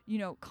have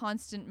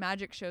constant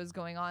magic shows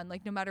going on,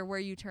 like no matter where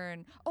you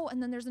turn. Oh,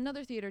 and then there's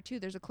another theater too.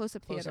 There's a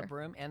close-up theater. Close-up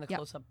room and the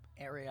close-up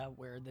area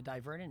where the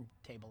diverting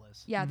table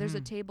is. Yeah, there's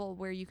a table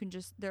where you can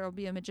there'll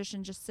be a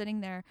magician just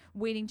sitting there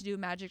waiting to do a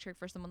magic trick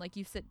for someone. Like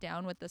you sit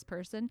down with this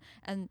person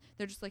and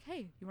they're just like,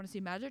 hey, you want to see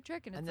a magic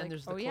trick? And it's then like,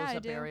 there's the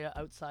close-up area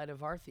outside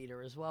of our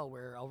theater as well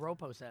where El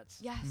Ropo sits.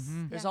 Yes.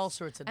 There's all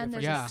sorts of and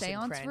different there's a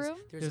seance room.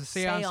 There's a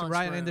seance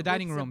right in the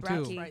dining room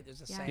too. Right,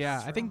 there's a seance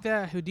Yeah, I think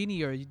the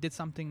Houdini or you did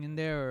something in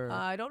there. Or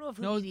I don't know if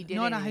Houdini did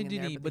not anything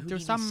Houdini, in there, but the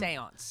there's Houdini some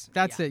seance.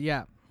 That's it.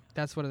 Yeah,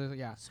 that's what it is.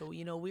 Yeah. So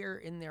we're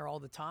in there all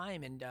the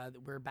time, and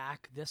we're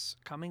back this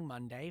coming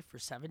Monday for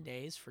 7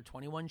 days for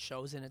 21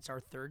 shows, and it's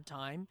our 3rd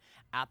time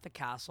at the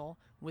castle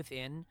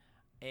within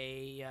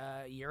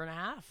a year and a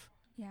half.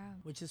 Yeah.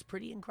 Which is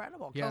pretty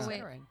incredible. Yeah. Oh wait,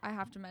 considering. I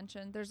have to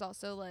mention there's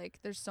also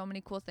there's so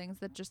many cool things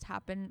that just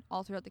happen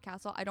all throughout the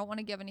castle. I don't want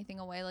to give anything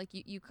away. Like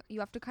you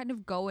have to kind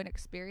of go and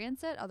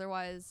experience it.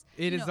 Otherwise,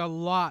 it is a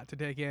lot to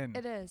take in.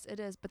 It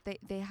is. But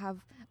they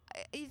have.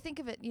 You think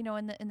of it, in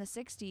the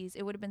 60s,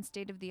 it would have been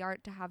state of the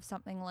art to have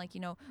something like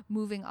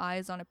moving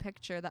eyes on a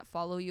picture that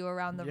follow you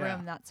around the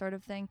room, that sort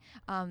of thing.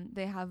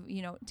 They have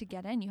to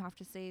get in, you have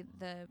to say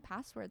the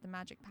password, the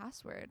magic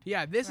password.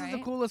 Yeah, this is the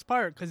coolest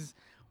part because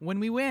when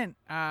we went,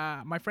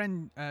 my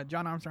friend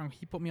John Armstrong,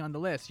 he put me on the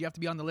list. You have to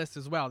be on the list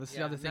as well. This is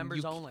the other thing.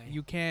 Members only.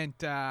 You can't.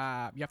 You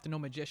have to know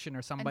magician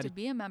or somebody. And to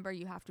be a member,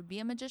 you have to be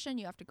a magician.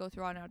 You have to go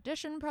through an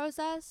audition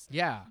process.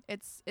 Yeah.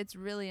 It's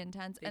really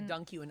intense. They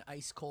dunk you in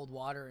ice cold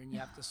water, and you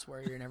have to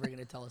swear you're never going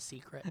to tell a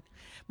secret.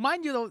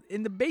 Mind you, though,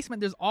 in the basement,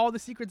 there's all the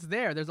secrets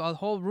there. There's a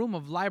whole room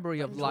of library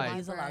of life.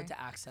 Nobody's allowed to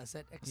access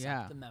it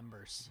except the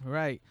members.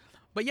 Right.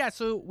 But yeah,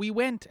 so we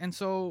went, and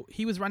so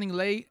he was running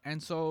late,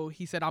 and so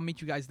he said, I'll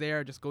meet you guys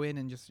there. Just go in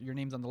and just your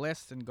name's on the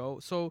list and go.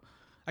 So,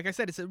 like I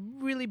said, it's a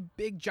really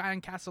big,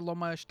 giant Casa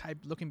Loma-ish type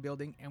looking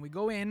building, and we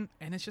go in,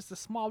 and it's just a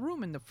small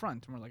room in the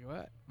front. And we're like,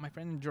 what? My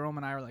friend Jerome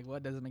and I are like,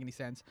 what? Doesn't make any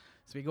sense.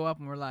 So we go up,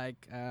 and we're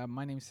like,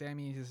 my name's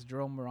Sammy. This is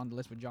Jerome. We're on the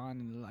list with John.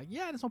 And they're like,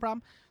 yeah, that's no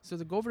problem. So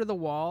they go over to the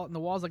wall, and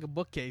the wall's like a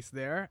bookcase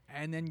there,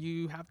 and then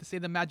you have to say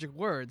the magic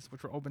words,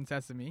 which were open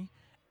sesame.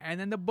 And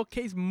then the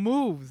bookcase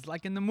moves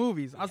like in the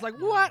movies. I was like,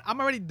 what?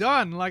 I'm already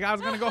done. Like, I was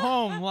going to go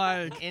home.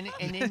 Like, and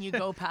then you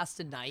go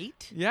past a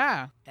night.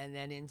 Yeah. And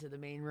then into the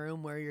main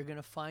room where you're going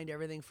to find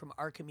everything from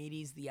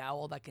Archimedes, the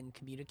owl that can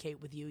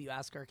communicate with you. You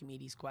ask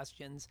Archimedes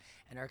questions,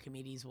 and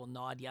Archimedes will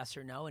nod yes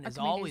or no, and is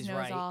always knows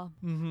right. All.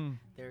 Mm-hmm.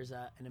 There's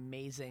an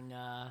amazing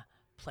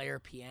player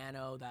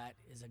piano that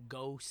is a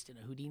ghost in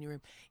a Houdini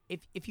room.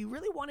 If you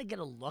really want to get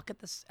a look at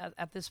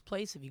this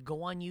place, if you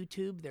go on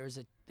YouTube, there's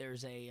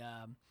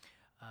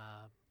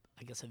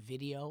I guess a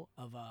video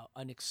of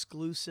an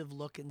exclusive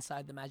look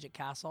inside the Magic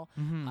Castle.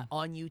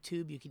 On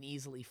YouTube, you can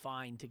easily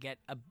find to get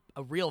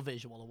a real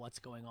visual of what's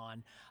going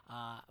on.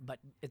 But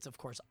it's, of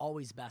course,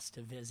 always best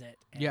to visit.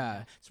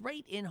 And, it's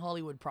right in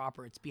Hollywood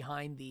proper. It's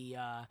behind the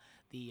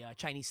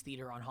Chinese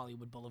Theater on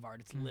Hollywood Boulevard.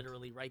 It's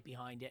literally right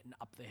behind it and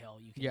up the hill.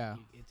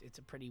 It's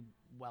a pretty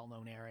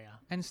well-known area.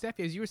 And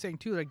Steffi, as you were saying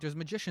too, like there's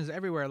magicians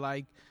everywhere.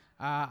 Like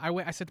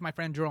I said to my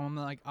friend Jerome,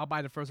 like, I'll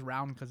buy the first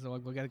round because we'll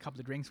get a couple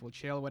of drinks, we'll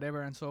chill,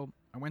 whatever. And so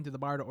I went to the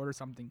bar to order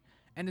something,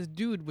 and this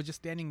dude was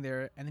just standing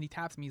there, and then he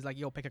taps me. He's like,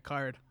 yo, pick a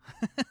card.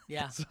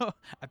 Yeah. So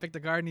I picked a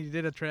card, and he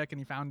did a trick, and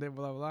he found it,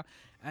 blah, blah, blah.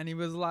 And he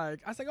was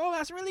like, I was like, oh,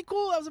 that's really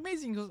cool. That was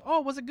amazing. He goes,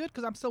 oh, was it good?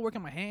 Because I'm still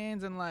working my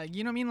hands, and like,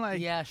 you know what I mean?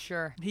 Like, yeah,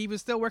 sure. He was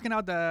still working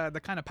out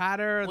the kind of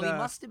pattern. Well, he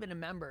must have been a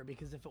member,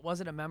 because if it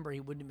wasn't a member, he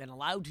wouldn't have been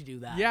allowed to do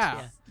that.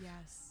 Yeah.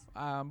 Yes.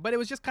 But it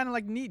was just kind of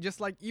like neat, just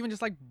like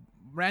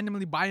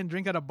randomly buy and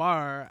drink at a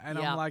bar, and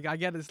I'm like, I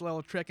get this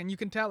little trick, and you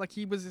can tell like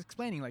he was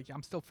explaining like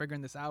I'm still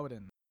figuring this out,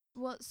 and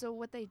Well, so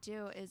what they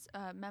do is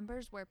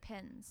members wear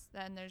pins.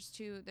 Then there's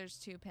two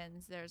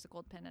pins. There's a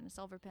gold pin and a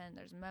silver pin.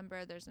 There's a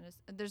member.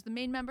 There's the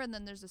main member, and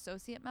then there's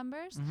associate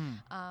members.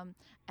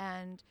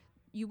 And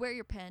you wear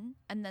your pin,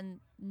 and then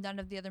none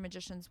of the other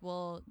magicians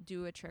will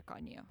do a trick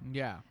on you.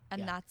 Yeah.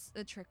 And that's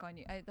a trick on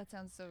you. That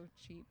sounds so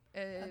cheap.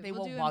 They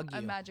we'll won't do bug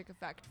a you. magic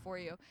effect for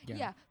you. Yeah.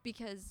 Yeah,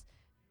 because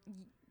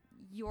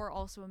you're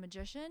also a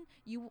magician.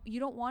 You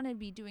don't want to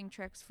be doing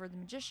tricks for the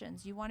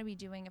magicians. You want to be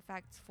doing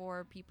effects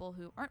for people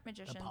who aren't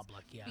magicians. The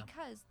public, yeah.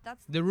 Because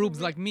that's The rubes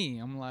real- like me.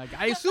 I'm like,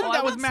 I assumed Well,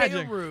 that I was wouldn't say a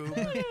magic.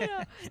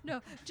 rube.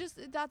 No, just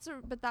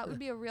but that would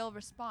be a real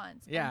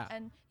response. Yeah.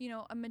 And you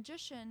know, a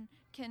magician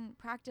can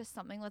practice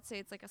something. Let's say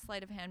it's like a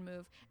sleight of hand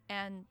move,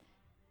 and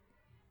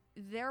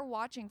they're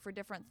watching for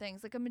different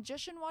things. Like a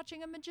magician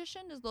watching a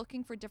magician is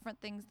looking for different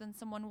things than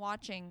someone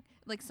watching,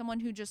 like someone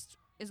who just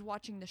is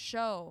watching the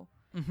show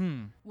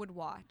would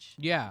watch.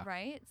 Yeah.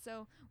 Right?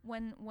 So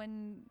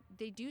when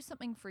they do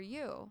something for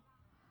you,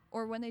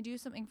 or when they do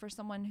something for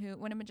someone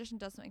when a magician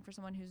does something for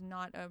someone who's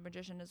not a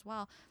magician as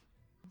well,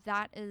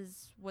 that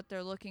is what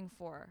they're looking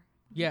for.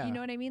 Yeah. You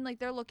know what I mean? Like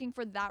they're looking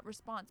for that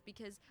response,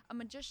 because a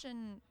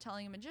magician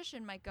telling a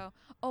magician might go,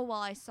 "Oh, well,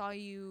 I saw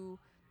you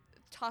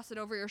toss it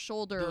over your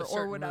shoulder or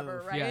certain whatever,"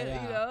 move. right? Yeah,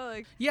 yeah. You know,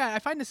 like Yeah, I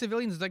find the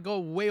civilians that go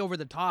way over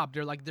the top.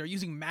 They're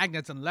using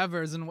magnets and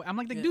levers, and I'm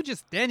like, the Yeah. dude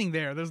just standing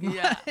there. There's no,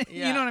 Yeah,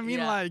 you know what I mean?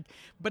 yeah. Like,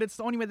 but it's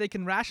the only way they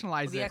can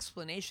rationalize The it.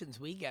 explanations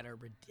we get are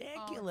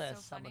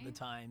ridiculous. Some of the funny.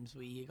 times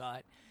we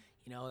got,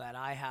 that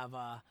I have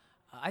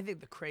I think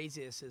the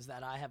craziest is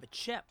that I have a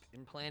chip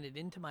implanted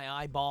into my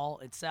eyeball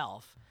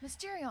itself,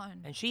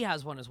 Mysterion. and she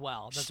has one as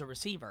well. That's a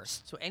receiver.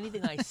 So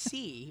anything I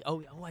see,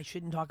 I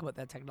shouldn't talk about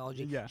that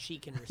technology. Yeah. She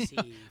can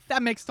receive.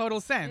 That makes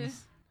total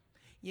sense.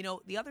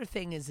 The other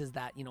thing is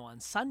that on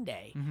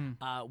Sunday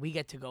we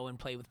get to go and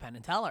play with Penn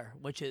and Teller,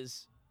 which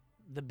is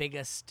the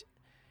biggest,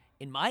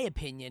 in my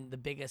opinion, the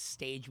biggest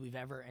stage we've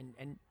ever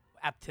and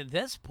up to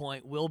this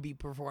point we'll be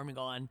performing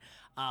on,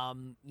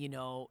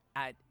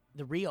 at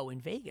the Rio in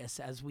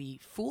Vegas, as we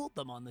fooled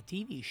them on the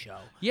TV show.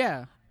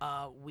 Yeah.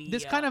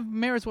 This Kind of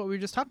mirrors what we were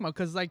just talking about,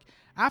 because like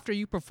after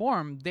you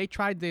perform, they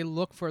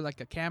look for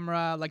like a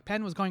camera. Like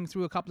Penn was going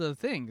through a couple of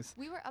things.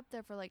 We were up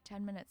there for like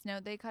 10 minutes. No,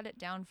 they cut it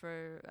down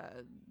for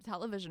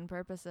television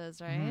purposes,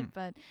 right?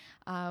 But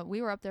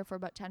we were up there for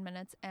about 10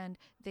 minutes, and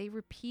they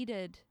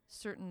repeated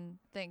certain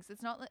things.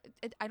 It's not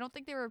like I don't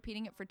think they were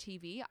repeating it for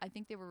TV. I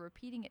think they were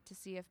repeating it to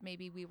see if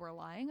maybe we were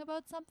lying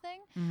about something.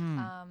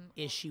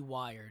 Is she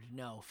wired?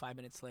 No. 5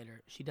 minutes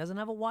later, she doesn't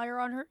have a wire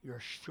on her? You're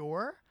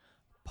sure?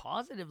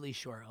 Positively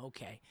sure.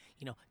 Okay.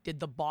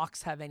 Did the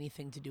box have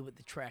anything to do with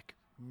the trick?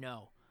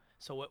 No.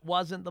 So it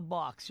wasn't the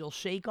box. You'll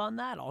shake on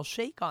that? I'll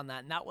shake on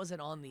that. And that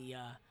wasn't on the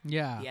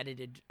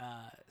edited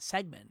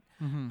segment.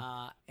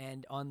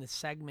 And on the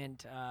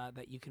segment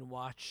that you can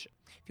watch,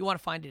 if you want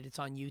to find it, it's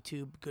on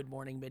YouTube. Good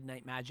Morning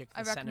Midnight Magic.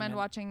 I recommend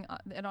watching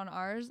it on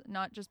ours,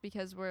 not just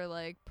because we're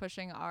like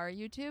pushing our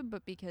YouTube,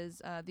 but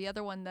because the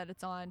other one that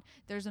it's on,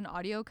 there's an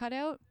audio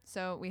cutout,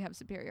 so we have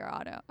superior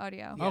audio.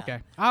 Yeah.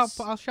 Okay,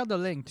 I'll share the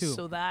link too.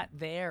 So that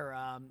there,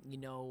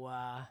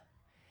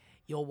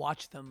 you'll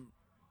watch them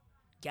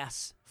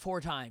guess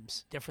 4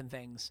 times different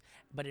things,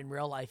 but in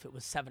real life it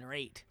was 7 or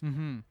 8,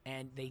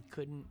 and they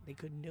couldn't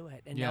do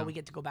it. And now we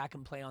get to go back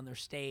and play on their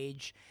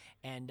stage,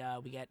 and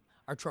we get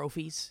our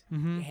trophies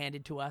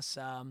handed to us,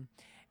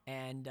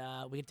 and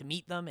we get to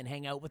meet them and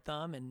hang out with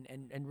them,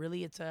 and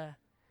really it's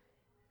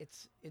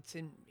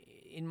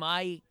in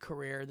my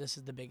career, this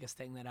is the biggest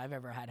thing that I've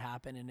ever had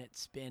happen, and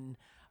it's been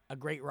a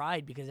great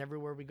ride, because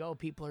everywhere we go,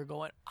 people are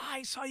going,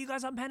 "I saw you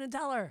guys on Penn and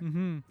Teller."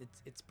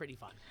 It's pretty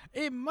fun.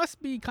 It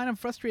must be kind of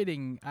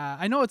frustrating.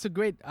 I know it's a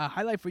great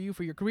highlight for you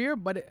for your career,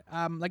 but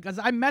like as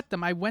I met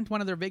them, I went to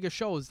one of their Vegas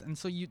shows, and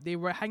so they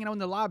were hanging out in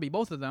the lobby,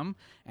 both of them,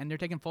 and they're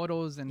taking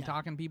photos and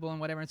talking to people and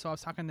whatever. And so I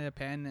was talking to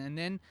Penn, and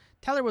then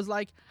Teller was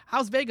like,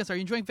 "How's Vegas? Are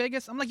you enjoying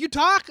Vegas?" I'm like, "You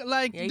talk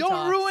like Yeah, he don't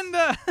talks. ruin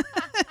the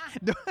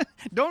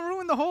don't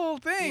ruin the whole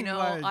thing."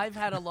 like- I've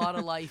had a lot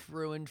of life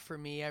ruined for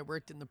me. I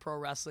worked in the pro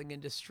wrestling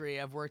industry.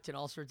 I've worked in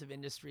all sorts of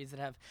industries that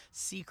have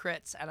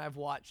secrets, and I've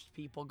watched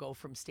people go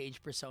from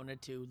stage persona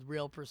to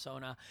real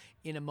persona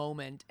in a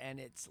moment, and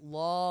it's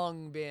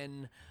long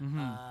been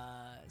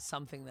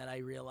something that I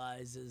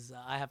realize is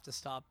I have to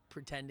stop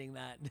pretending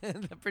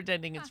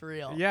pretending it's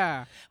real.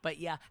 yeah. But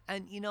yeah,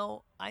 and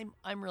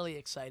I'm really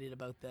excited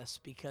about this,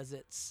 because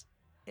it's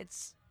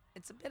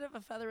a bit of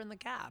a feather in the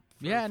cap.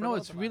 Yeah, for no, both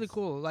it's of really us.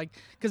 cool. Like,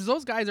 because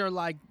those guys are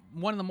like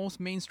one of the most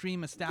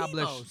mainstream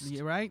established,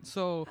 most. right?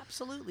 So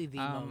Absolutely the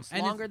most.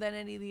 and Longer than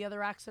any of the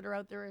other acts that are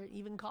out there.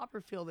 Even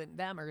Copperfield and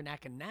them are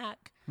neck and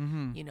neck.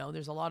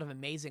 There's a lot of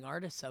amazing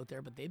artists out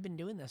there, but they've been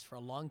doing this for a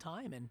long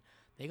time, and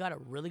they got a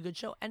really good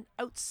show. And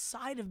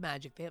outside of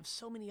magic, they have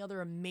so many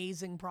other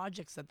amazing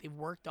projects that they've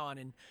worked on,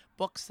 and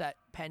books that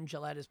Penn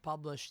Jillette has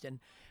published, and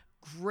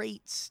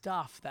great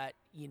stuff that,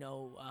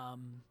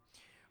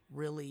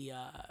 really,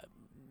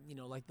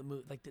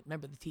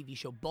 remember the TV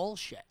show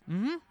Bullshit?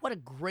 What a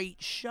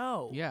great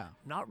show. Yeah.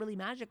 Not really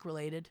magic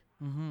related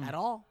at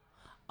all.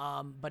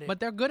 But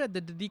they're good at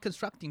the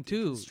deconstructing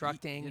too.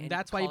 Deconstructing, and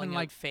that's why calling even out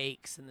like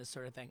fakes and this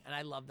sort of thing. And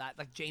I love that.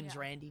 Like James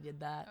Randi did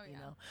that. Oh, You yeah.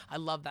 know, I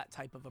love that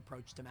type of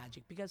approach to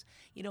magic because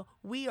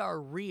we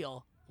are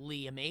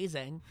really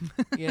amazing.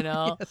 You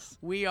know, Yes.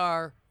 we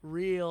are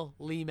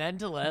really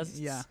mentalists.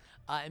 Yeah.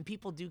 And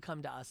people do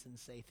come to us and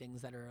say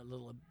things that are a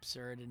little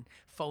absurd and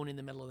phone in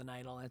the middle of the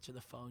night. I'll answer the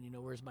phone.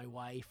 Where's my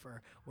wife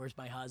or where's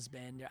my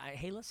husband? Or,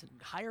 hey, listen,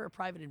 hire a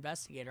private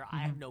investigator. I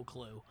have no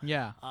clue.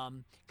 Yeah.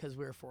 Because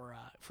we're for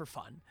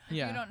fun.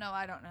 Yeah. You don't know,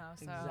 I don't know.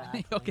 So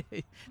Exactly.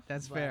 Okay,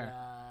 that's But, fair.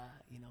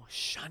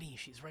 Shani,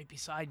 she's right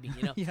beside me.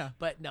 Yeah.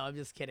 But no, I'm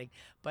just kidding.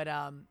 But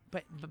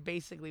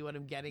basically, what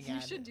I'm getting you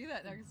at. should do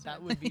that next That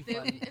time. would be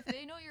fun. If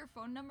they know your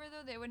phone number,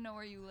 though, they would know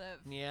where you live.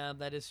 Yeah,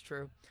 that is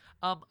true.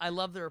 I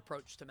love their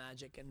approach to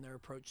magic and their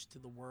approach to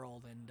the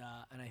world, and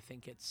I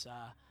think it's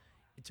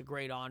a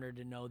great honor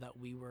to know that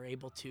we were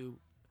able to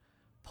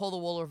pull the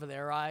wool over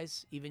their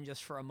eyes, even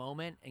just for a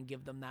moment, and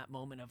give them that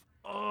moment of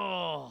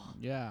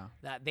Yeah.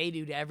 that they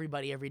do to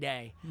everybody every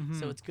day. Mhm.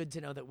 So it's good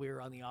to know that we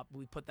were on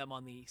we put them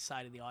on the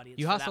side of the audience.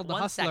 You for hustled that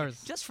the 1 second,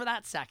 hustlers. just for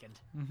that second.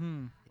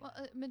 Mm-hmm. Well,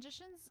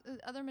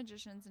 other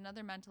magicians and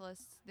other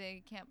mentalists,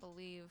 they can't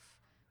believe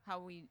how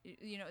we,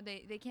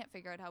 they can't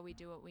figure out how we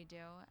do what we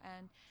do.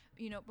 And,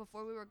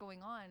 before we were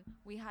going on,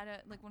 we had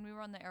when we were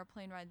on the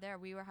airplane ride there,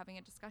 we were having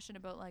a discussion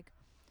about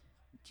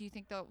do you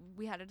think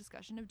we had a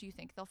discussion of, do you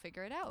think they'll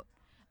figure it out?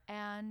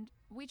 And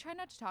we try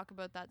not to talk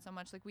about that so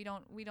much. Like we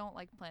don't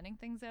like planning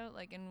things out.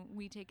 And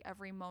we take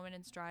every moment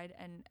in stride,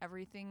 and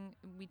everything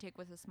we take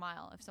with a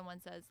smile. If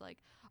someone says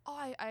oh,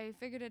 I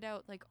figured it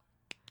out,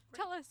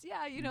 tell us,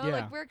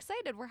 Yeah. we're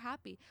excited, we're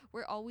happy.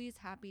 We're always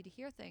happy to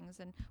hear things,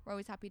 and we're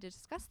always happy to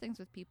discuss things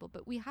with people.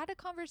 But we had a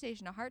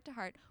conversation, a heart to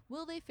heart.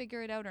 Will they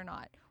figure it out or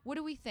not? What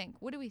do we think?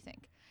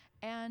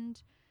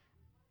 And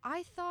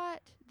I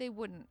thought they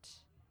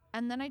wouldn't.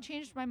 And then I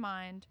changed my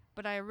mind,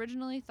 but I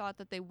originally thought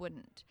that they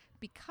wouldn't,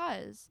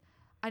 because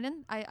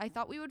I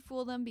thought we would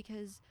fool them,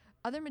 because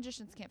other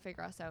magicians can't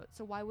figure us out.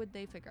 So why would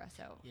they figure us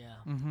out? Yeah,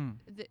 Mm-hmm.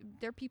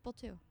 They're people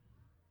too.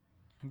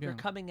 they're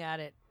coming at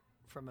it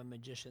from a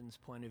magician's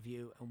point of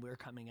view, and we're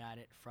coming at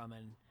it from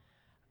a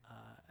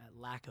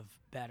lack of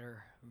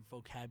better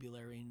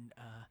vocabulary and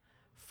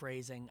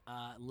phrasing.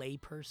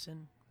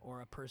 Layperson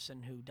or a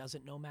person who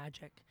doesn't know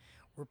magic,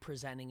 we're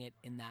presenting it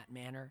in that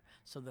manner.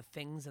 So the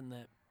things and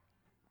the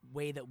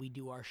way that we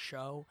do our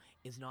show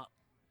is not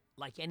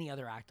like any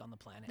other act on the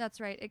planet. That's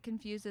right. It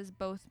confuses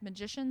both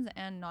magicians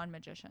and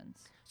non-magicians.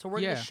 So we're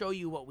going Yeah. to show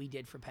you what we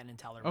did for Penn and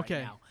Teller Okay.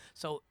 right now.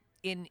 So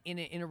in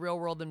a real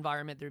world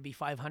environment, there'd be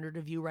 500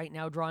 of you right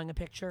now drawing a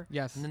picture.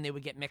 Yes. And then they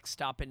would get mixed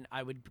up, and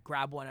I would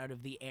grab one out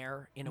of the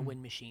air in a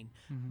wind machine.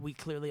 Mhm. We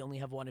clearly only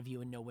have one of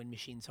you and no wind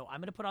machine. So I'm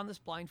going to put on this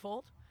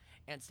blindfold,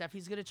 and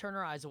Steffi's going to turn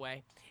her eyes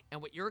away.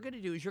 And what you're going to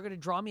do is you're going to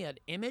draw me an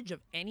image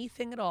of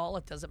anything at all.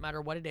 It doesn't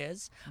matter what it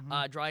is.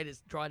 Draw it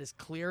as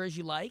clear as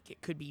you like.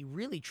 It could be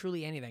really,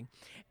 truly anything.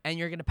 And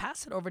you're going to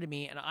pass it over to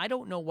me, and I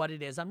don't know what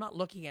it is. I'm not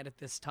looking at it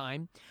this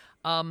time.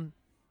 And,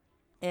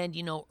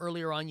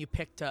 earlier on you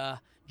picked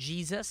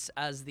Jesus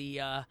as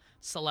the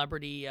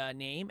celebrity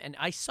name, and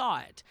I saw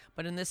it.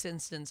 But in this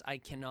instance, I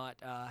cannot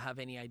have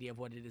any idea of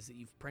what it is that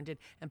you've printed.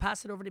 And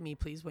pass it over to me,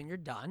 please, when you're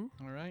done.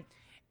 All right.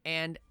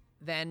 And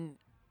then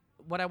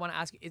what I want to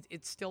ask you,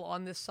 it's still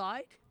on this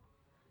side?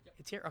 Yep.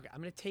 It's here? Okay,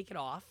 I'm going to take it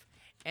off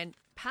and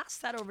pass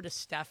that over to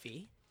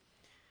Steffi.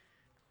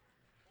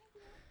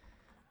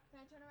 Can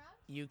I turn around?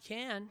 You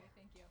can. Okay,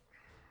 thank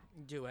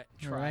you. Do it.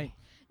 All Try. right.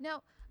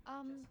 Now,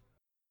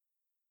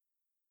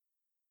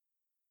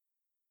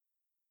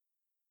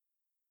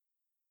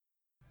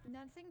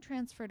 nothing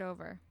transferred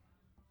over,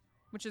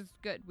 which is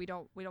good. We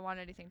don't want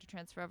anything to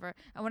transfer over.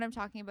 And what I'm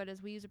talking about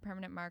is we use a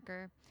permanent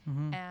marker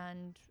Mm-hmm.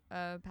 and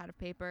a pad of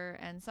paper,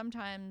 and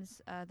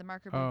sometimes the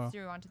marker Oh. bleeds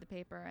through onto the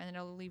paper, and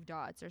it'll leave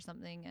dots or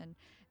something. And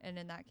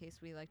in that case,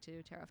 we like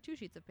to tear off 2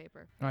 sheets of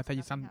paper. Oh, I thought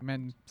you Nothing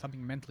happened.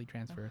 something mentally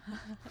transferred.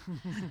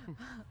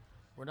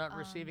 We're not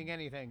receiving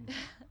anything.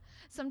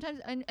 Sometimes,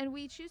 and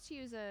we choose to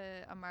use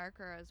a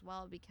marker as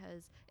well,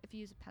 because if you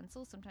use a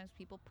pencil, sometimes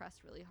people press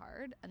really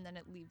hard and then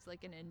it leaves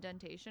like an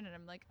indentation, and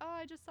I'm like, oh,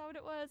 I just saw what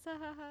it was, ha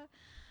ha ha.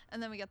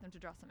 And then we get them to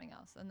draw something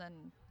else, and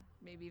then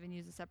maybe even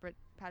use a separate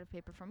pad of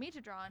paper for me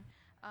to draw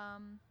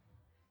on.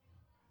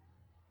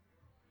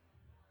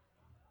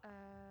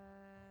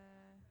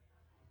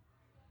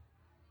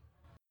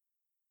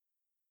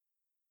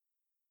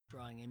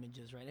 Drawing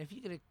images, right? If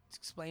you could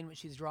explain what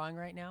she's drawing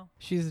right now.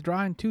 She's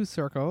drawing 2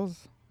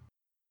 circles.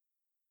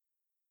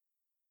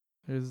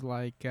 There's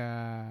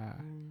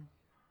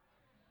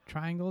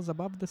triangles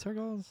above the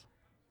circles.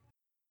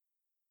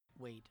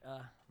 Wait.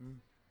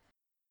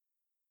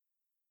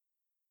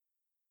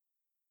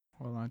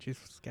 Hold on, she's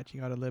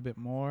sketching out a little bit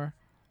more.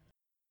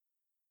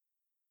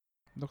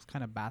 Looks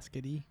kind of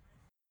baskety.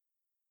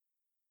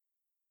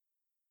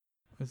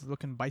 It's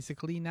looking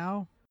bicycle-y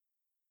now.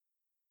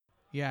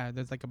 Yeah,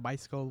 there's like a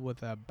bicycle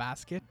with a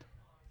basket.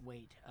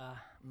 Wait.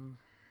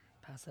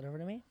 Pass that over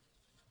to me.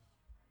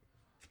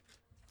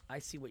 I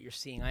see what you're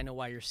seeing. I know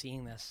why you're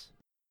seeing this.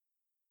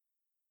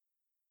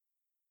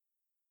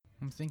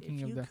 I'm thinking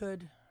If of you the.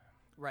 could,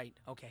 right?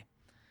 Okay.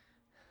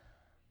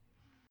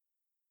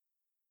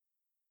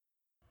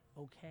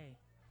 Okay.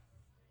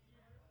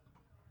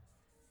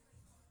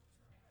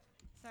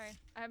 Sorry,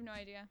 I have no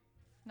idea.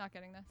 Not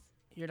getting this.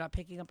 You're not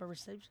picking up a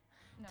reception?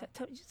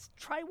 No. Just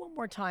try one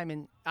more time,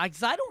 and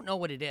because I don't know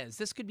what it is.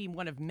 This could be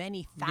one of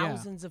many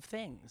thousands of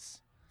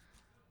things.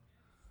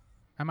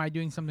 Am I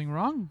doing something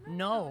wrong?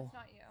 No. It's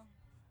not you.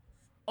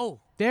 Oh,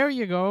 There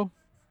you go.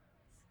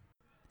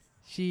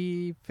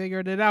 She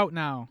figured it out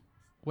now.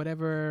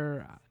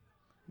 Whatever.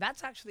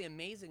 that's actually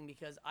amazing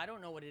because I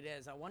don't know what it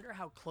is. I wonder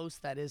how close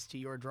that is to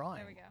your drawing.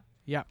 There we go.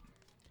 Yeah.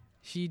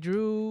 She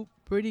drew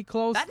pretty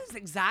close. That is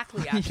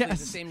exactly actually Yes.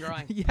 the same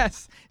drawing.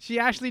 Yes. She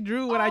actually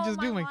drew what I just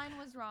my doing. line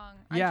was wrong.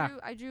 Yeah.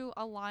 I drew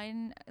a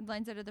lines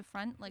out of the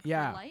front, like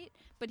Yeah. for light,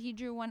 but he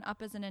drew one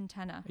up as an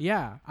antenna.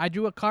 Yeah. I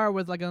drew a car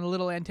with like a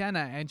little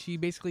antenna, and she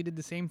basically did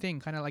the same thing,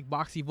 kind of like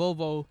boxy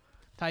Volvo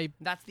type.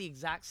 That's the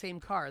exact same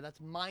car.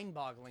 That's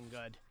mind-boggling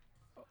good.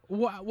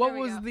 What There we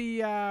was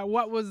go.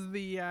 what was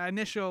the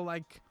initial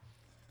like?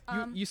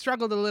 Um, You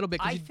struggled a little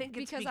bit. 'cause I you- think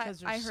it's because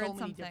because I there's heard so many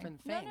something.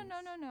 different No, things.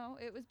 no.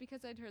 It was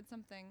because I'd heard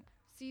something.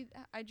 See,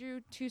 I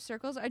drew two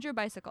circles. I drew a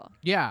bicycle.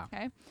 Yeah.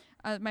 Okay.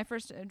 My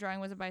first drawing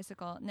was a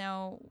bicycle.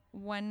 Now,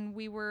 when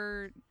we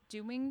were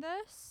doing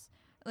this,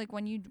 like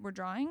when you were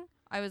drawing,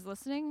 I was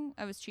listening.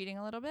 I was cheating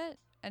a little bit,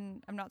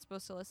 and I'm not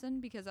supposed to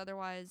listen because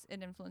otherwise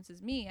it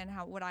influences me and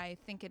what I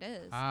think it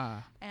is.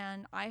 Ah.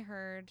 And I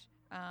heard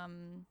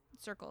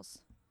circles.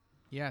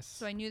 Yes.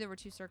 So I knew there were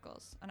two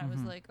circles, and I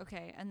was like,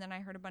 okay. And then I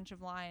heard a bunch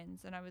of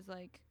lines, and I was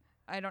like,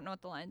 I don't know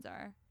what the lines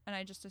are, and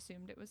I just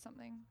assumed it was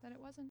something that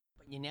it wasn't.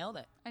 But you nailed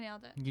it. I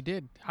nailed it. You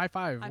did. High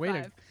five. High way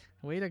five.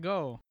 way to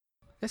go.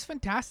 That's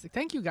fantastic.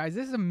 Thank you guys.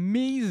 This is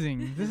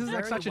amazing. This is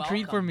like Very such a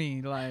treat for welcome.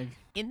 me. Like,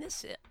 In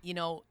this,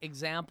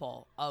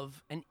 example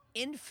of an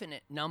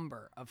infinite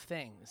number of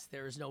things,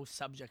 there is no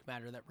subject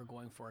matter that we're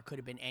going for. It could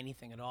have been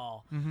anything at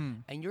all.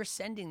 And you're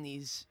sending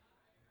these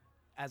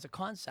as a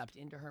concept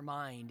into her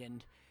mind,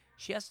 and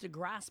she has to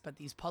grasp at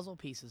these puzzle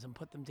pieces and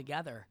put them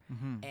together.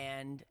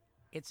 And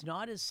it's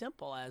not as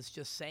simple as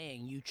just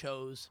saying you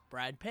chose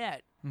Brad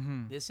Pitt.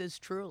 This is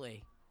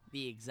truly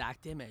the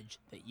exact image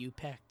that you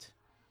picked.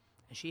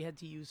 And she had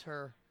to use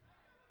her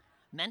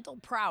mental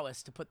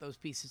prowess to put those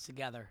pieces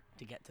together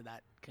to get to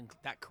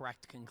that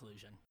correct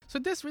conclusion. so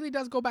this really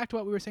does go back to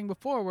what we were saying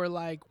before, where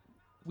like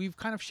we've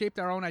kind of shaped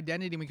our own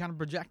identity and we kind of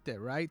project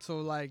it, right? So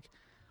like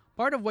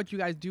part of what you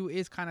guys do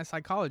is kind of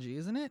psychology,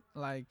 isn't it?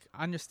 Like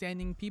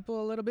understanding people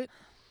a little bit.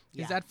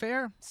 Yeah. Is that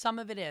fair? Some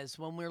of it is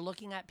when we're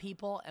looking at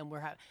people and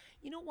we're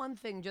one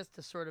thing just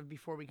to sort of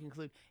before we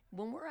conclude,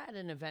 when we're at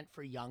an event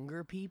for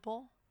younger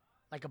people,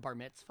 like a bar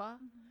mitzvah,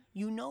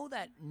 you know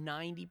that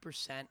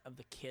 90% of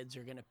the kids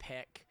are going to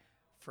pick,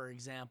 for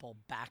example,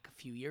 back a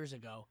few years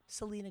ago,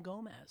 Selena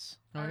Gomez.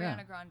 Oh, yeah.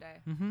 Ariana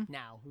Grande.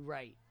 Now,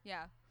 right.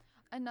 Yeah.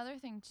 Another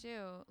thing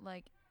too,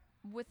 like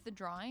with the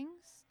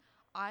drawings,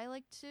 I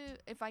like to,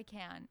 if I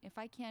can,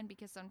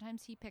 because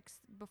sometimes he picks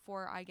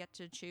before I get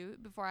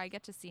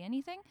to see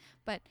anything.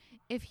 But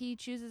if he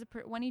chooses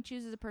when he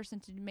chooses a person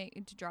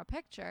to draw a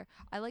picture,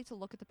 I like to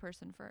look at the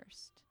person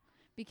first,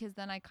 because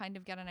then I kind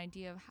of get an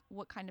idea of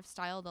what kind of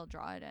style they'll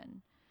draw it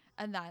in.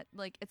 And that,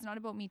 like, it's not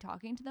about me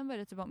talking to them, but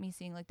it's about me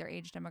seeing, like, their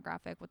age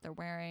demographic, what they're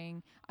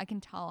wearing. I can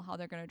tell how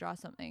they're going to draw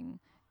something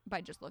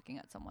by just looking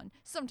at someone.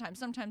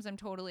 Sometimes I'm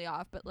totally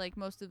off, but, like,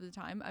 most of the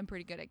time, I'm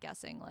pretty good at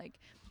guessing. Like,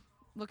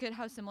 look at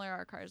how similar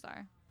our cars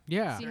are.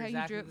 Yeah. See They're how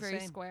exactly you drew it the very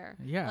same. square.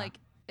 Yeah. Like,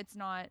 it's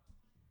not...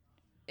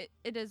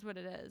 It is what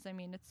it is. I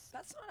mean, it's...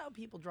 That's not how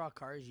people draw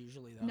cars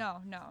usually, though. No.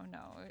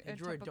 They A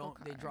draw a typical dome.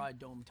 They car. draw a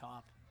dome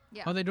top.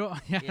 Yeah. Oh, they draw.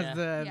 Yeah.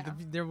 Yeah. Yeah.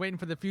 They're waiting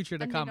for the future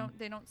to And come.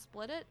 they don't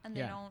split it, and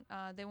Yeah.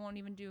 they won't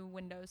even do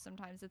windows.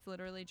 Sometimes it's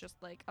literally just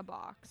like a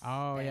box,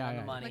 Oh Bang yeah. on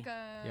the Yeah. money. like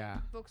a Yeah.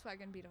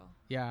 Volkswagen Beetle.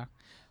 Yeah.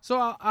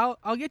 So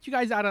I'll get you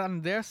guys out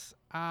on this.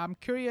 I'm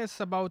curious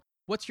about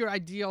what's your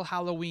ideal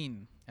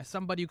Halloween as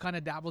somebody who kind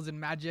of dabbles in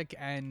magic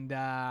and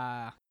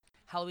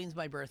Halloween's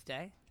my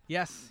birthday.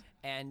 yes.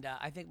 And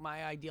I think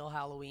my ideal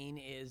Halloween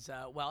is,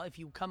 if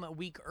you come a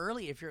week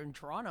early, if you're in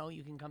Toronto,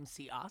 you can come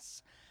see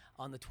us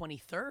on the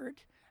 23rd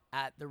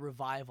at the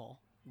Revival,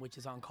 which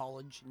is on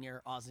College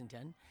near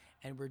Ossington.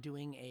 And we're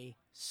doing a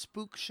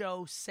spook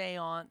show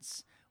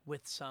seance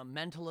with some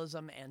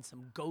mentalism and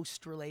some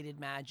ghost-related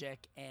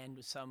magic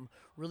and some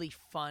really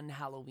fun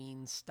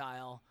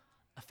Halloween-style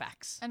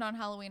effects. And on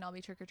Halloween, I'll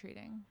be trick or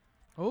treating.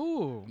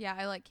 Oh. Yeah,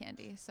 I like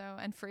candy, so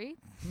and free.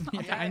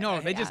 Yeah, I know.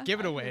 They Yeah. just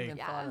give it I away. even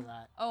thought of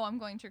that. Oh, I'm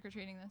going trick or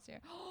treating this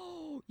year.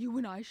 Oh, you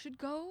and I should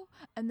go,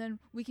 and then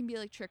we can be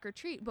like trick or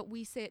treat, but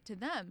we say it to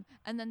them,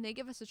 and then they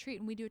give us a treat,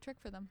 and we do a trick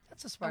for them.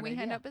 That's a smart we idea.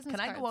 hand out business Can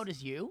I go cards. out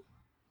as you?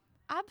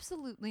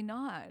 Absolutely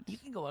not. You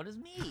can go out as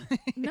me.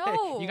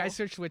 No. You guys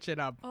should switch it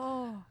up.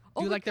 Oh.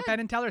 Do we like the could. Penn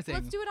and Teller thing.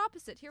 Let's do it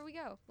opposite. Here we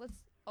go.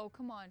 Oh,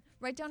 come on.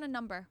 Write down a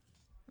number.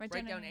 Write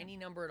down any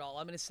number at all.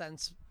 I'm going to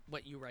sense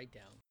what you write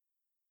down.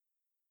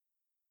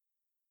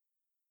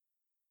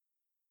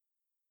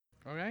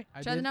 All right.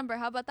 Try the number.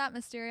 How about that,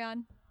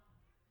 Mysterion?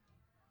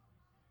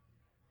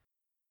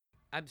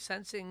 I'm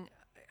sensing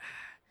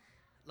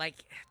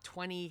like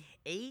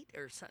 28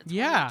 or something.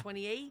 Yeah.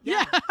 28.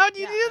 Yeah. How'd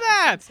you Yeah, do I'm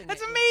that? sensing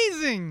That's it, yeah.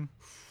 amazing.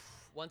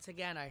 Once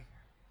again, I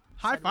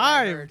High said what I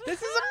five. heard.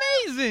 This is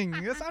amazing.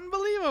 That's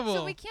unbelievable.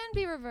 So we can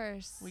be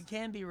reversed. We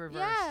can be reversed.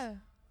 Yeah.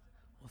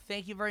 Well,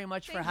 thank you very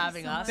much for Thank you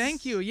having so us. much.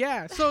 Thank you.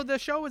 Yeah. So the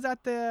show was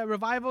at the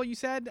Revival, you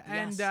said,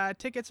 and Yes.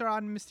 Tickets are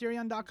on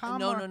Mysterion.com.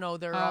 No.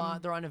 They're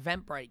on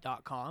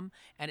Eventbrite.com,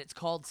 and it's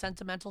called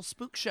Sentimental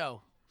Spook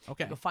Show.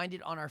 Okay. You'll find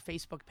it on our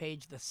Facebook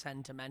page, The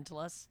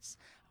Sentimentalists.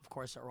 Of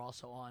course, we're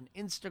also on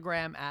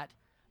Instagram at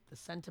The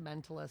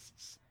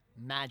Sentimentalists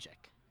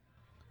Magic.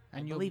 I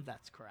And you'll- believe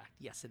that's correct.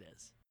 Yes, it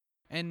is.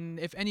 And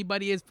if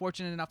anybody is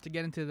fortunate enough to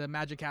get into the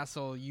Magic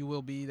Castle, you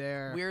will be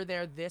there. We're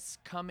there this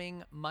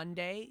coming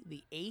Monday,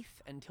 the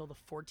 8th, until the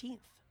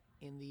 14th,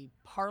 in the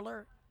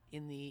parlor,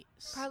 in the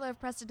Parlor of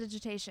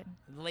Prestidigitation.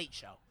 late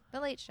show. The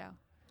late show.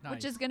 Nice.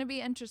 Which is going to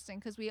be interesting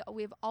because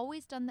we've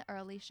always done the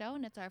early show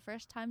and it's our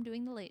first time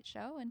doing the late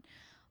show, and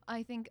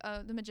I think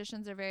the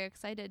magicians are very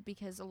excited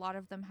because a lot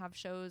of them have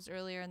shows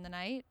earlier in the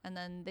night and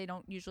then they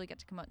don't usually get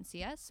to come out and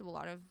see us. So a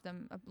lot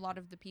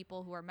of the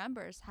people who are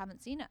members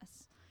haven't seen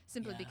us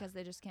simply Yeah. because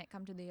they just can't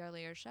come to the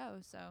earlier show.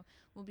 So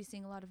we'll be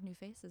seeing a lot of new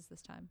faces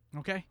this time.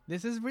 Okay.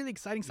 This is really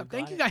exciting stuff. got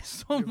Thank you it. guys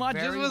so You're much.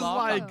 This very was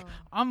welcome. like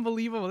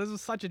unbelievable. This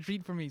was such a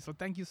treat for me. So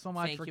thank you so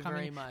much Thank for you coming.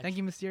 very much. Thank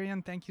you,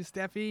 Mysterion. Thank you,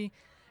 Steffi.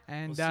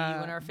 And We'll see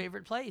you in our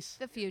favorite place.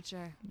 The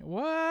future.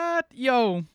 what? Yo.